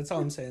fight. That's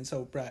all I'm saying.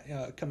 So,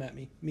 Brad, come at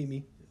me. Meet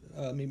me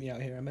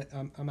out here.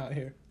 I'm out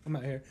here.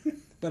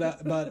 But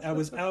I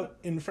was out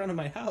in front of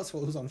my house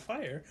while it was on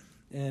fire,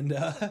 and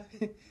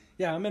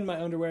yeah, I'm in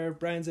my underwear.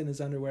 Brian's in his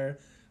underwear.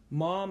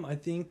 Mom, I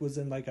think, was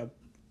in like a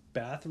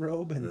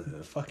bathrobe,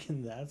 and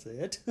fucking that's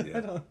it.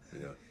 Yeah.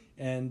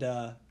 And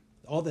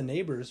all the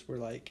neighbors were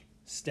like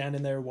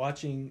standing there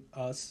watching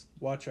us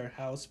watch our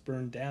house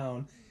burn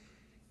down.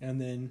 And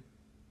then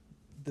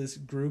this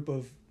group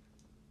of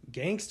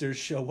gangsters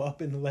show up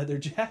in leather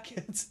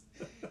jackets.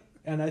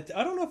 And I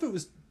don't know if it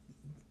was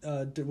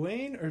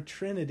Dwayne or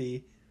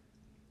Trinity,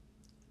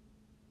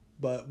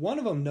 but one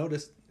of them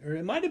noticed, or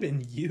it might have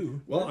been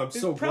you. Well, I'm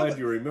so glad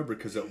you remember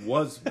because it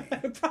was me.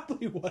 It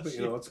probably was. But,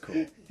 you know, it's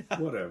cool. Yeah.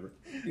 Whatever.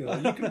 You know,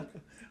 you can...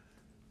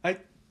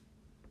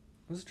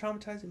 It was a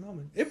traumatizing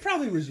moment. It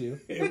probably was you.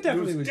 It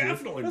definitely was you.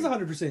 It was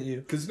 100%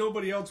 you. Because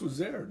nobody else was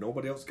there.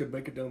 Nobody else could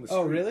make it down the street.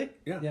 Oh, really?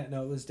 Yeah. Yeah,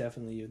 no, it was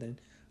definitely you then.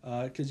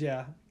 Because,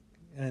 yeah.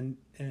 And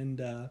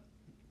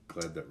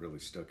glad that really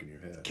stuck in your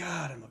head.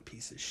 God, I'm a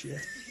piece of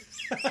shit.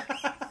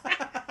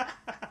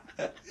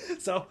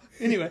 So,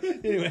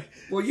 anyway.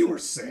 Well, you were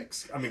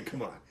 6. I mean,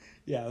 come on.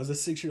 Yeah, I was a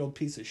 6-year-old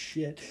piece of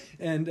shit.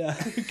 And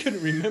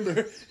couldn't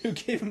remember who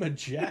gave him a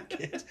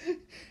jacket.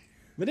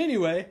 But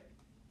anyway...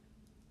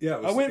 Yeah,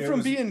 I went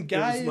from being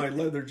guy... It was my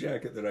leather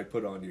jacket that I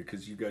put on you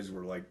because you guys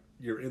were like,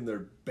 you're in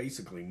there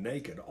basically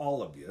naked,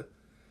 all of you.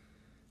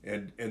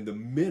 And the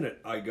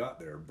minute I got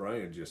there,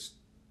 Brian just,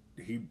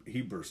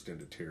 he burst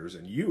into tears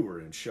and you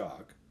were in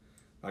shock.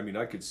 I mean,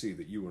 I could see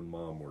that you and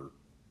Mom were,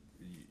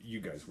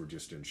 you guys were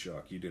just in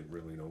shock. You didn't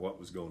really know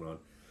what was going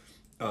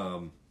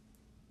on.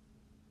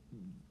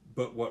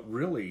 But what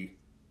really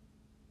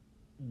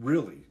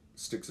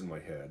sticks in my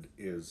head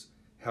is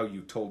how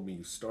you told me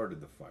you started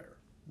the fire.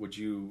 Would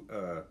you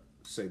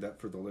say that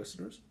for the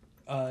listeners?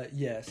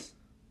 Yes.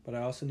 But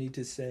I also need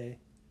to say,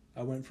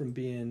 I went from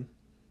being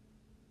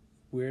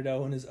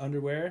weirdo in his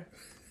underwear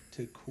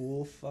to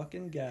cool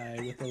fucking guy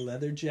with a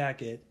leather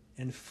jacket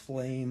and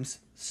flames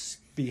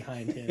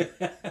behind him.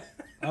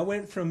 I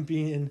went from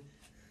being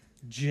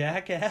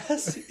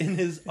jackass in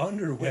his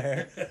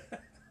underwear,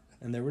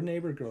 and there were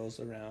neighbor girls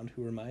around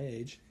who were my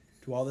age,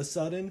 to all of a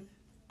sudden,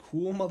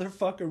 cool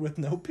motherfucker with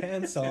no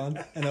pants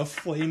on and a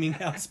flaming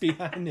house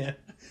behind him.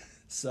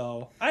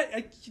 So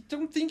I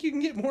don't think you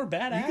can get more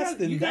badass than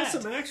that. You got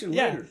some action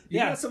later. You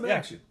got some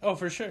action. Oh,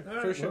 for sure. All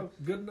right, for sure. Well,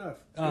 good enough.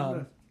 Good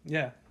enough.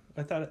 Yeah.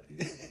 I thought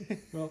it...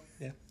 well,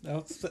 yeah.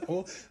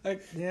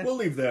 Yeah. We'll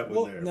leave that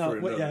one there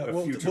for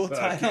another future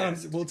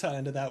podcast. We'll tie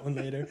into that one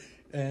later.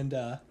 And,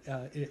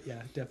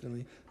 yeah,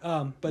 definitely.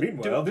 But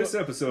meanwhile, this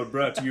episode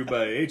brought to you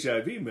by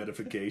HIV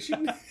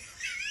medication.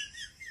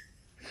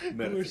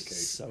 We're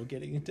so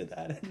getting into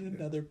that in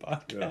another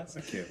podcast.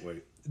 I can't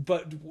wait.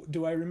 But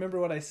do I remember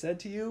what I said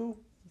to you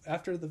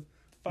after the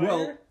fire?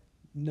 Well,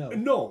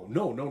 no.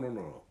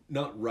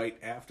 Not right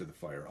after the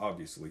fire.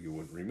 Obviously, you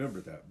wouldn't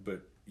remember that.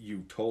 But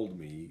you told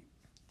me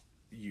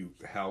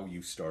how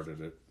you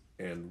started it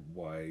and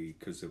why.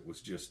 Because it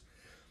was just,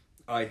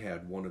 I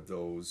had one of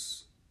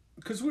those,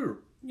 because we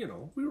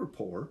were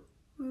poor.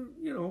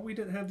 We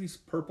didn't have these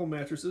purple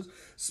mattresses.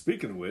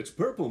 Speaking of which,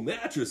 purple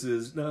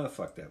mattresses. Nah,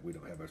 fuck that. We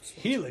don't have a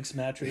Helix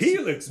mattress.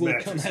 Helix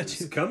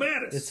mattresses. Come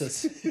at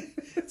us.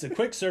 It's a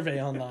quick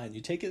survey online.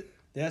 You take it.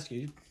 They ask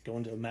you go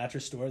into a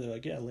mattress store. They're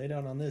like, yeah, lay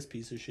down on this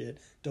piece of shit.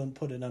 Don't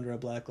put it under a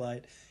black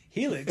light.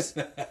 Helix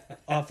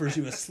offers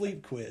you a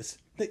sleep quiz.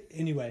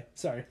 Anyway,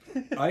 sorry.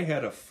 I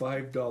had a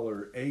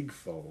 $5 egg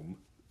foam.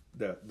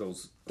 The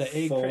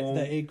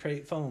egg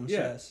crate foams. Yeah.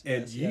 Yes.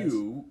 And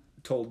you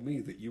told me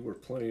that you were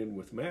playing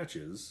with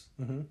matches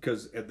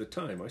because at the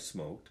time I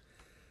smoked,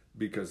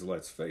 because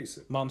let's face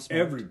it, Mom smoked,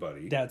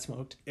 everybody, Dad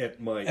smoked,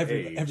 at my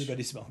age,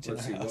 everybody smoked.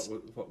 Let's see,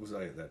 what was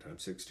I at that time?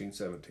 16,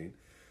 17.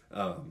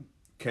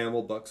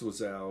 Camel Bucks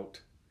was out.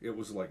 It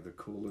was like the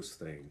coolest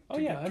thing.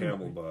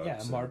 Camel Bucks.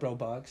 Yeah, Marlboro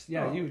Bucks.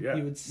 Yeah, you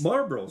would.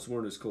 Marlboros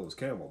weren't as cool as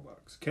Camel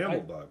Bucks.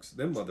 Bucks,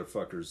 them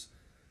motherfuckers.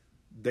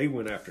 They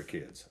went after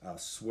kids. I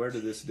swear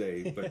to this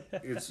day, but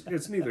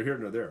it's neither here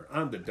nor there.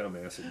 I'm the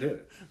dumbass that did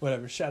it.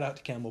 Whatever. Shout out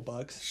to Camel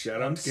Bucks. Shout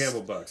out to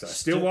Camel Bucks. I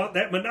still want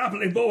that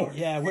Monopoly board.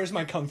 Yeah, where's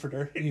my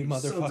comforter, you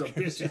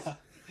motherfuckers?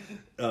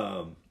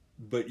 Yeah.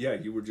 But yeah,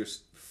 you were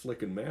just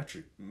flicking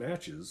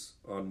matches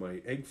on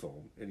my egg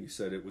foam, and you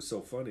said it was so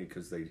funny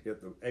because they'd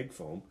hit the egg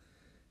foam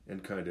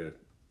and kind of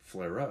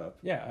flare up,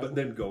 but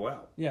then go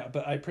out. Yeah,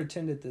 but I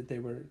pretended that they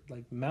were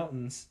like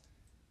mountains.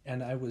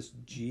 And I was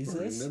Jesus.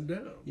 Burning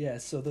them down. Yeah,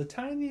 so the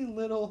tiny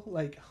little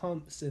like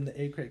humps in the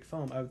egg crate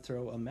foam, I would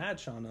throw a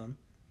match on them,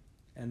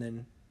 and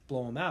then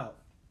blow them out.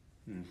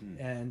 Mm-hmm.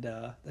 And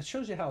that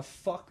shows you how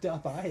fucked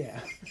up I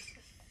am.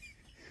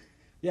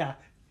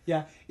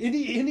 Yeah.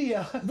 Any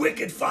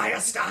wicked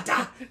fire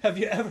starter. Have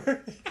you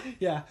ever?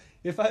 Yeah.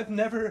 If I've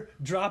never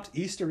dropped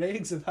Easter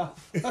eggs of how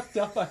fucked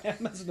up I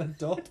am as an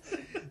adult,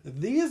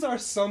 these are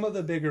some of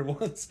the bigger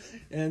ones.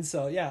 And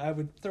so yeah, I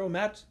would throw a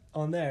match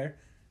on there,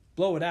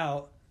 blow it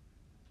out.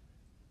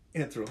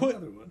 And throw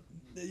another one.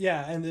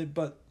 Yeah,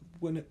 but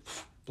when it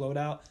blow it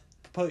out,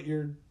 put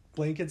your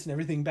blankets and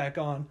everything back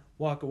on,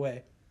 walk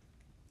away.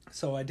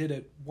 So I did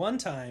it one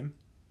time,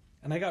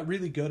 and I got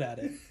really good at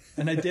it.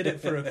 And I did it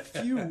for a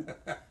few.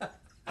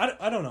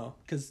 I don't know,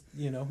 because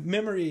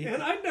memory.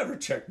 And I never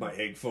checked my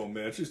egg foam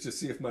mattress to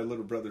see if my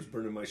little brother's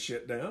burning my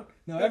shit down.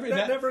 No, that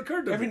never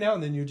occurred to me. Every now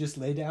and then you just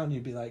lay down, and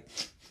you'd be like,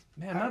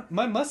 man,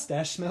 my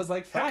mustache smells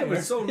like fire. How come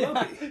it's so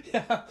lumpy?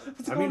 Yeah.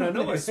 I mean, I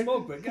know I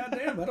smoke, but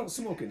goddamn, I don't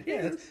smoke in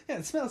here. Yeah,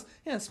 it smells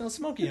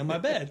smoky on my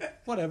bed.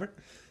 Whatever.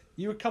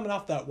 You were coming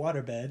off that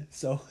water bed,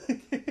 so.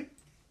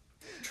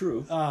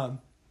 True.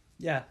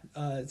 Yeah.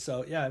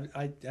 So yeah,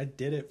 I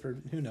did it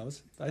for who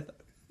knows?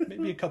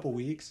 Maybe a couple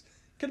weeks.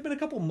 Could have been a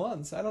couple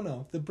months. I don't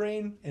know. The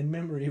brain and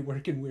memory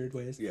work in weird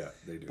ways. Yeah,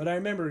 they do. But I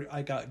remember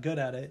I got good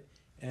at it,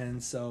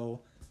 and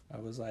so I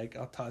was like,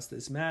 I'll toss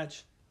this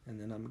match, and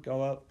then I'm gonna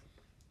go up,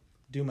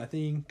 do my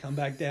thing, come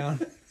back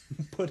down,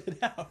 put it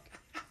out.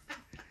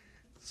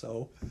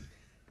 So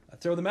I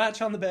throw the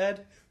match on the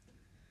bed,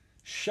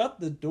 shut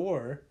the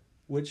door,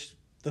 which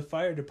the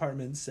fire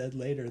department said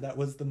later that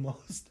was the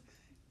most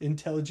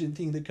intelligent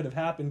thing that could have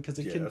happened because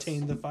it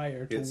contained the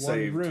fire to one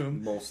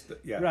room.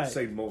 It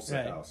saved most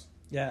of the house.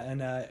 Yeah,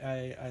 and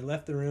I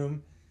left the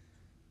room,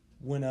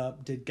 went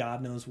up, did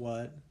God knows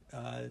what,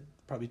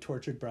 probably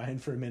tortured Brian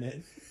for a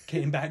minute,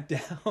 came back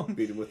down.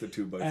 Beat him with the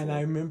 2x4. And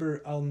I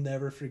remember, I'll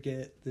never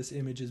forget, this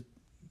image is,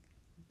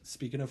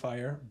 speaking of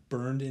fire,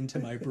 burned into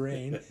my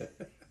brain.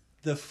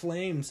 The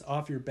flames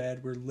off your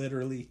bed were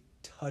literally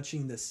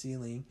touching the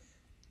ceiling.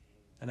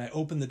 And I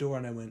opened the door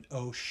and I went,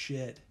 oh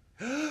shit.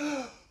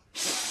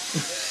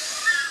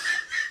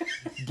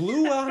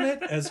 Blew on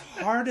it as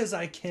hard as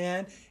I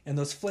can, and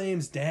those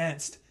flames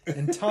danced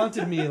and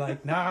taunted me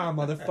like, nah,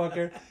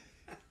 motherfucker,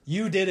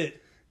 you did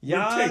it.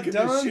 Ya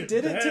done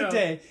did it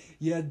today.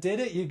 You did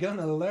it, you're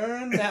gonna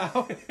learn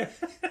now.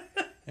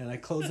 And I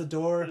closed the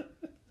door,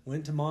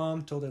 Went to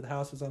Mom, told her the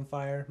house was on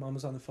fire. Mom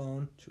was on the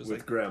phone. She was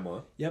with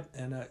Grandma. Yep,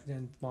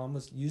 and Mom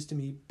was used to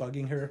me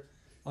bugging her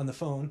on the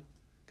phone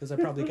because I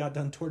probably got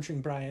done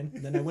torturing Brian.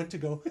 And then I went to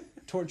go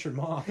torture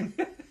Mom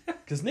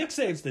because Nick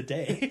saves the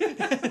day.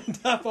 And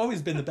I've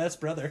always been the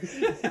best brother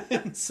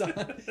and son.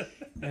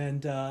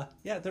 And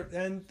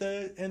and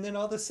then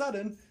all of a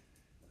sudden,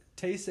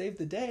 Tay saved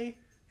the day,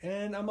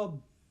 and I'm a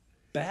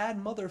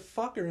bad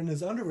motherfucker in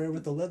his underwear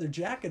with a leather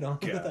jacket on,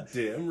 with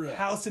a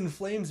house in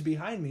flames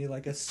behind me,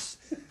 like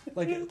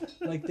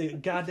the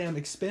goddamn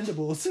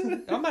Expendables.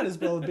 I might as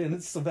well have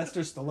been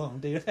Sylvester Stallone,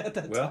 dude. At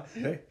that time.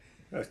 Hey,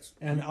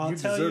 and I'll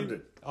tell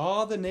you,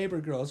 all the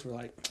neighbor girls were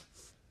like,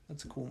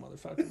 "That's a cool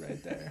motherfucker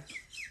right there."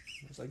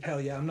 I was like, "Hell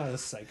yeah, I'm not a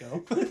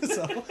psycho."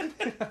 So,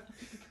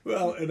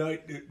 well, and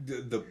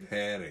the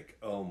panic.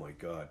 Oh my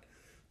god,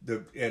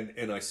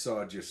 and I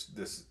saw just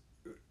this.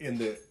 In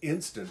the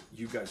instant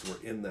you guys were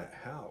in that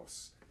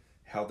house,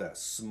 how that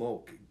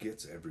smoke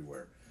gets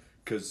everywhere.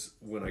 Because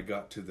when I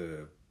got to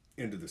the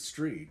end of the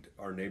street,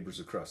 our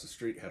neighbors across the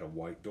street had a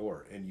white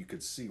door, and you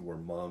could see where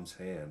Mom's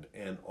hand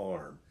and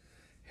arm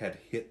had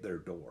hit their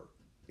door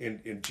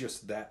in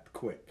just that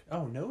quick.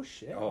 Oh, no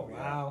shit. Oh,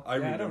 wow. Yeah. I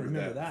don't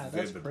remember that.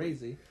 That's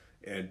crazy.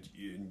 And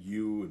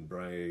you and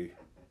Brian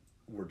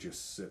were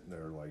just sitting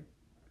there like,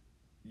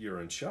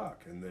 you're in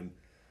shock. And then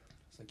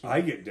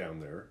I get down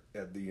there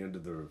at the end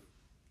of the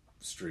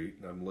street,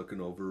 and I'm looking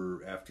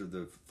over after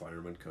the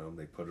firemen come.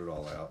 They put it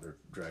all out. They're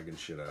dragging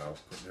shit out,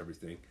 putting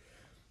everything.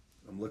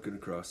 I'm looking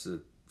across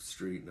the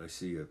street, and I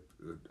see a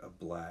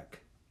black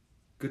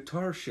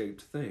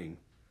guitar-shaped thing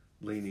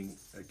leaning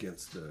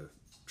against the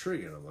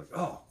tree, and I'm like,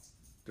 oh,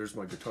 there's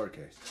my guitar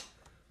case.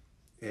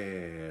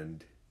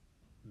 And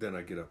then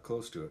I get up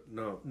close to it.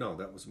 No,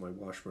 that was my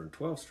Washburn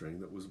 12-string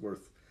that was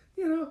worth,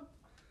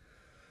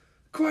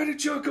 quite a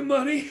chunk of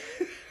money.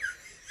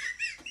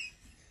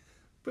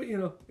 But,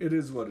 it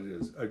is what it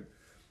is.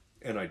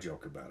 I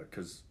joke about it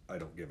because I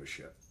don't give a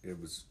shit.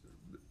 It was,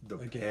 the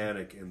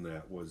panic in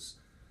that was...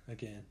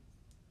 Again,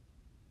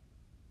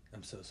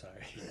 I'm so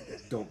sorry.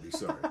 Don't be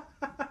sorry.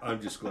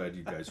 I'm just glad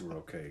you guys were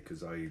okay,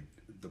 because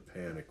the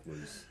panic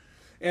was...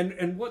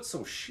 And what's so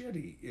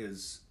shitty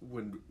is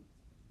when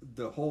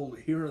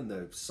hearing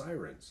the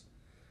sirens,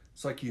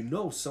 it's like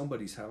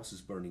somebody's house is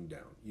burning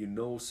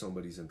down.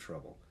 Somebody's in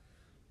trouble.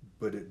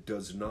 But it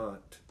does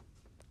not...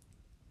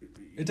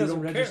 It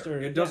doesn't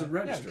register. It doesn't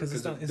register because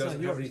it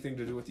doesn't have anything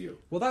to do with you.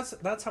 Well,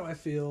 that's how I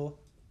feel.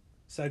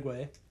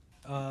 Segue.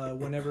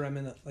 Whenever I'm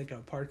in a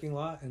parking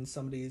lot and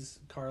somebody's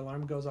car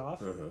alarm goes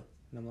off, and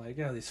I'm like,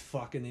 "Oh, these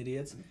fucking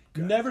idiots!"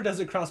 God. Never does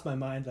it cross my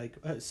mind like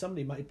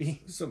somebody might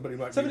be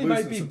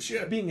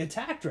being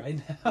attacked right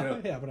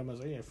now. Yeah, but I'm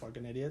like, "Yeah,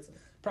 fucking idiots."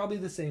 Probably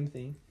the same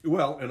thing.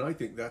 Well, and I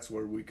think that's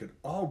where we could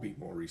all be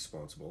more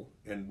responsible,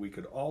 and we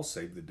could all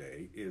save the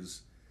day.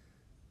 Is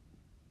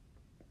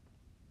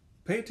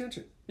pay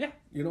attention. Yeah.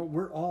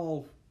 We're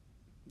all,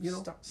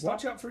 stop.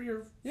 Watch out for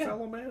your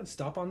fellow man.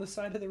 Stop on the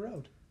side of the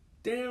road.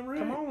 Damn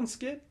right. Come on,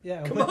 Skip.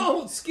 Yeah. Come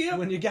on, Skip.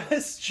 When you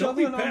guys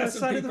shoveling on the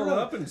side of the road,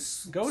 up and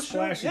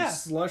splashing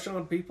slush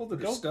on people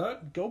that are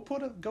stuck. Go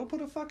put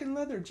a fucking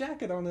leather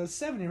jacket on a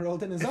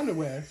 7-year-old in his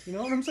underwear. You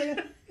know what I'm saying?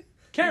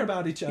 Care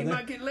about each other. He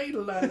might get laid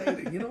a lot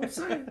later. You know what I'm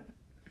saying?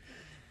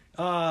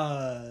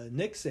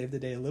 Nick saved the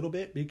day a little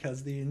bit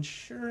because the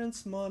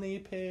insurance money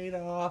paid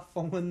off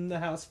when the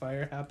house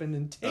fire happened,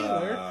 and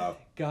Taylor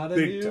got a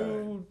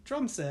new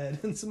drum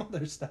set and some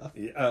other stuff.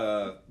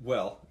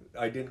 Well,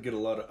 I didn't get a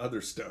lot of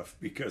other stuff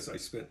because I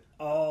spent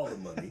all the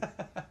money.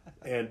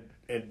 and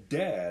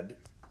Dad,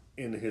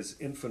 in his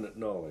infinite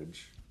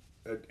knowledge,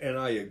 and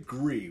I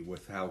agree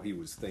with how he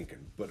was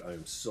thinking, but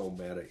I'm so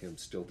mad at him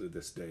still to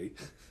this day.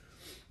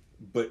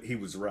 But he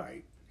was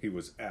right. He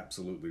was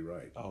absolutely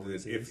right.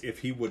 If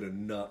he would have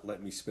not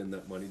let me spend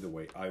that money the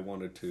way I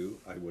wanted to,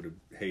 I would have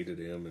hated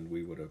him and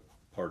we would have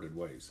parted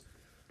ways.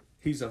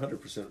 He's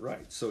 100%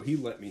 right. So he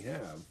let me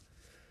have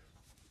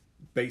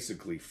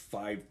basically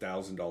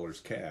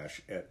 $5,000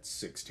 cash at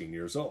 16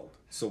 years old.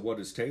 So what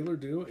does Taylor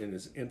do in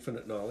his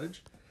infinite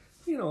knowledge?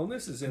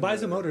 This is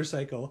buys a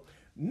motorcycle.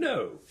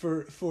 No,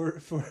 for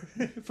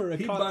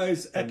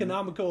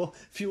economical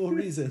fuel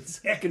reasons.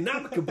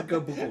 Economical.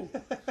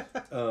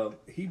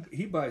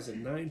 He buys a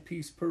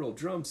 9-piece Pearl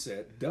drum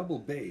set, double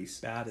bass.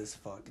 Bad as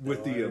fuck.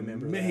 With the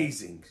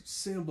amazing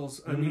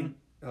cymbals. I mean,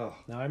 now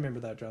I remember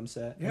that drum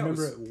set. I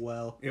remember it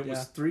well. It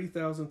was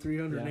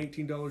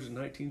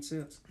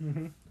 $3,318.19.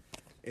 Mm-hmm.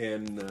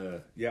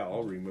 And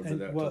I'll remember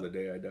that till the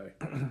day I die.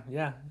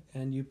 Yeah,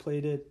 and you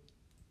played it.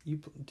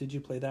 Did you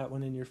play that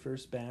one in your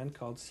first band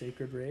called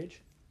Sacred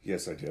Rage?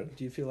 Yes, I did.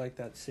 Do you feel like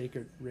that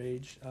sacred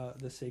rage,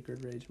 the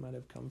sacred rage might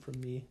have come from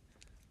me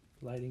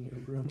lighting your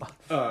room on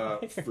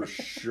fire? For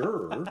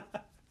sure.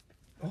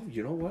 Oh,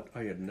 you know what?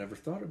 I had never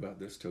thought about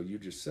this till you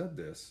just said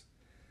this.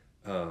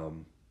 That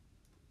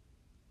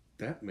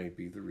may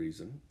be the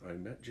reason I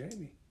met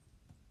Jamie.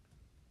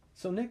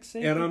 So Nick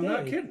saved the day. And I'm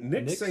not kidding.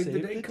 Nick saved the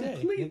day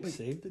completely. Nick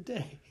saved the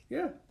day.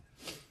 Yeah.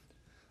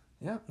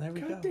 Yeah, there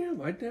we go. God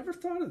damn, I'd never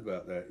thought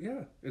about that.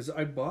 Yeah.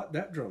 I bought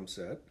that drum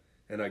set,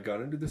 and I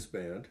got into this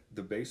band.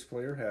 The bass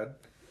player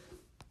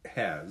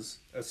has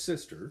a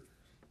sister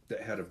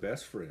that had a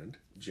best friend,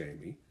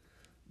 Jamie,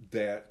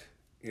 that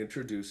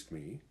introduced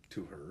me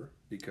to her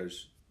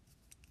because,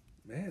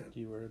 man,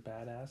 You were a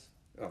badass.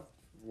 oh,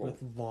 well,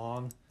 With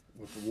long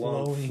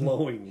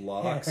flowing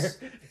locks,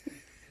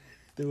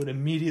 that would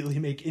immediately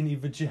make any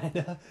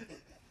vagina.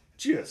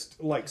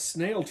 just like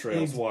snail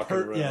trails walking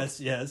around. Yes.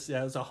 Yeah, it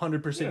was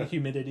 100%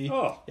 humidity.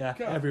 Oh, yeah,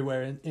 God.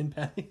 everywhere in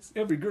panties.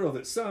 Every girl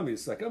that saw me,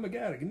 it's like, oh my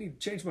God, I need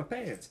to change my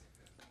pants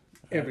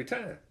every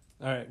time.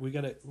 All right, we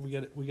gotta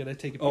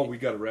take a pee. Oh, we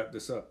gotta wrap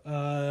this up.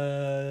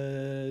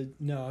 No,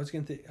 I was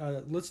gonna think.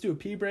 Let's do a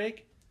pee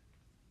break,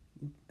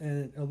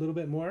 and a little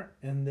bit more,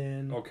 and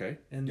then. Okay.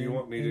 And do you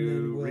want me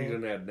to read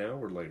an ad now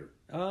or later?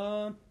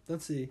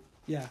 Let's see.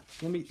 Yeah,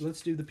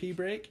 let's do the pee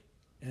break,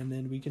 and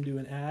then we can do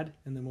an ad,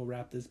 and then we'll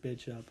wrap this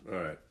bitch up. All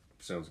right,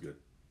 sounds good.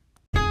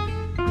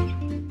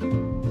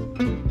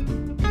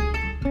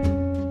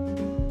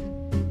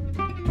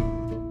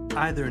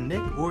 Either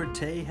Nick or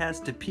Tay has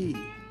to pee.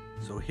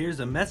 So here's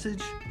a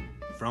message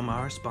from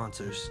our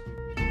sponsors.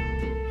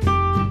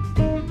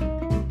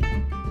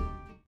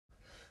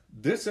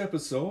 This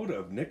episode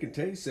of Nick and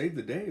Tay Save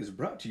the Day is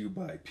brought to you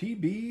by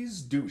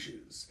PB's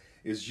Douches.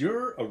 Is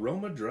your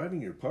aroma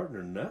driving your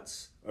partner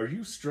nuts? Are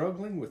you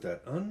struggling with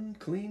that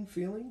unclean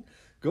feeling?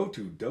 Go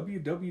to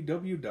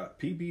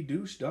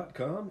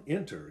www.pbdouche.com,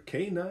 enter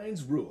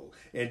K9's rule,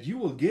 and you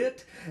will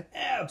get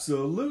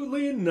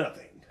absolutely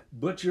nothing,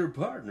 but your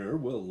partner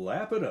will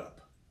lap it up.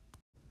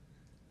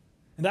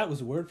 And that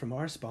was a word from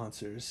our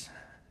sponsors.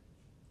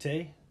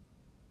 Tay,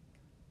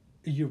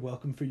 you're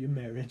welcome for your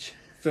marriage.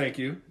 Thank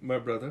you, my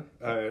brother.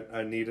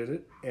 I needed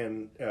it,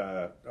 and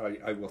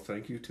I will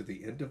thank you to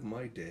the end of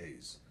my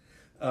days.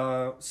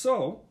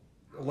 So,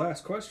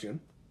 last question.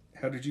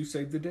 How did you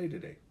save the day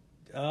today?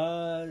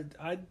 I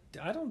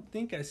don't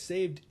think I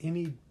saved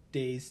any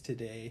days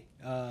today.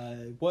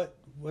 What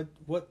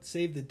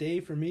saved the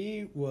day for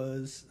me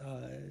was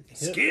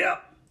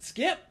Skip.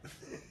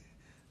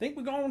 Think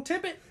we're gonna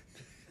tip it?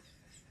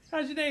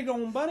 How's your day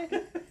going, buddy?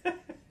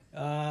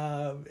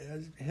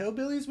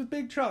 Hillbillies with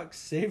big trucks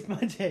saved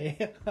my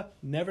day.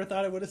 Never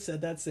thought I would have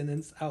said that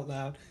sentence out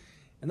loud.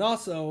 And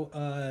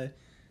also,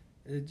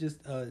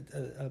 just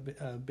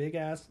a big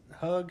ass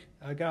hug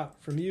I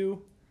got from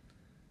you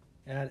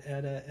at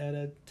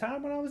a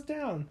time when I was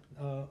down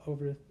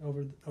over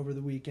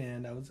the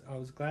weekend. I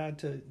was glad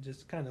to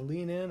just kind of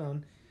lean in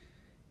on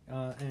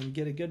and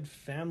get a good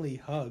family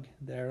hug.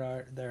 There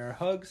are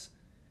hugs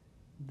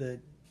that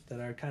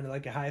are kind of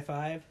like a high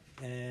five,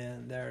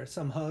 and there are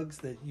some hugs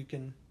that you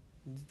can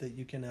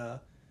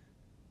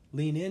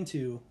lean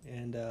into,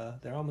 and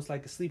they're almost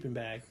like a sleeping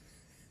bag.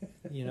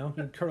 You know,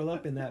 you curl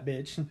up in that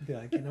bitch and be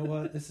like, you know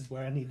what, this is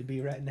where I need to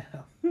be right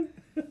now.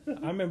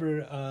 I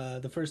remember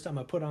the first time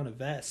I put on a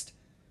vest.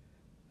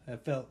 It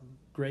felt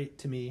great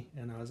to me,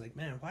 and I was like,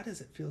 man, why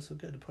does it feel so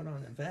good to put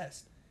on a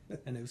vest?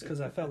 And it was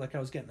because I felt like I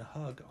was getting a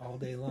hug all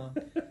day long.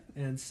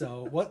 And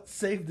so what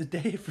saved the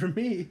day for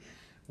me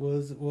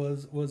was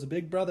a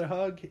big brother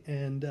hug,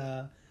 and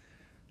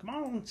come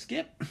on,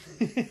 Skip,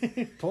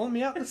 pulling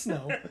me out the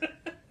snow.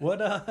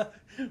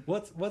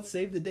 What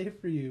saved the day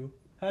for you?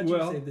 How'd you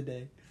save the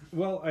day?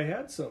 Well, I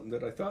had something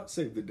that I thought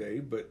saved the day,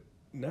 but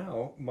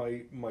now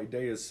my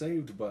day is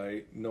saved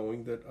by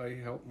knowing that I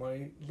helped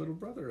my little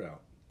brother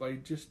out by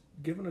just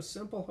giving a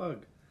simple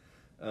hug.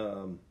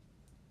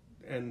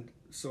 And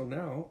so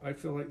now I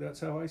feel like that's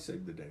how I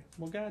saved the day.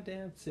 Well,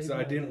 goddamn, so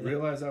I didn't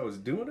realize I was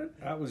doing it.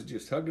 I was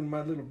just hugging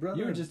my little brother.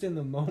 You were just in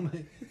the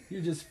moment.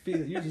 You're just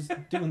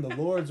doing the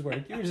Lord's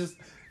work. You were just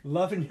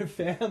loving your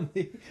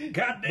family.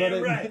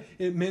 Goddamn right.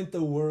 It meant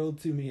the world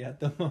to me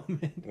at the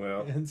moment.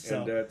 Well, and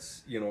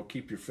that's,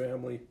 keep your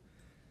family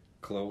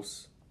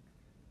close.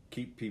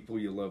 Keep people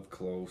you love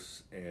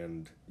close,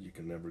 and you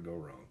can never go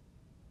wrong.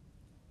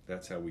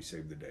 That's how we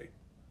save the day.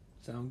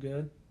 Sound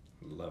good?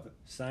 Love it.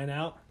 Sign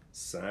out.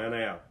 Sign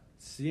out.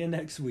 See you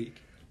next week.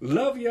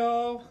 Love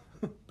y'all.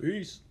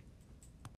 Peace.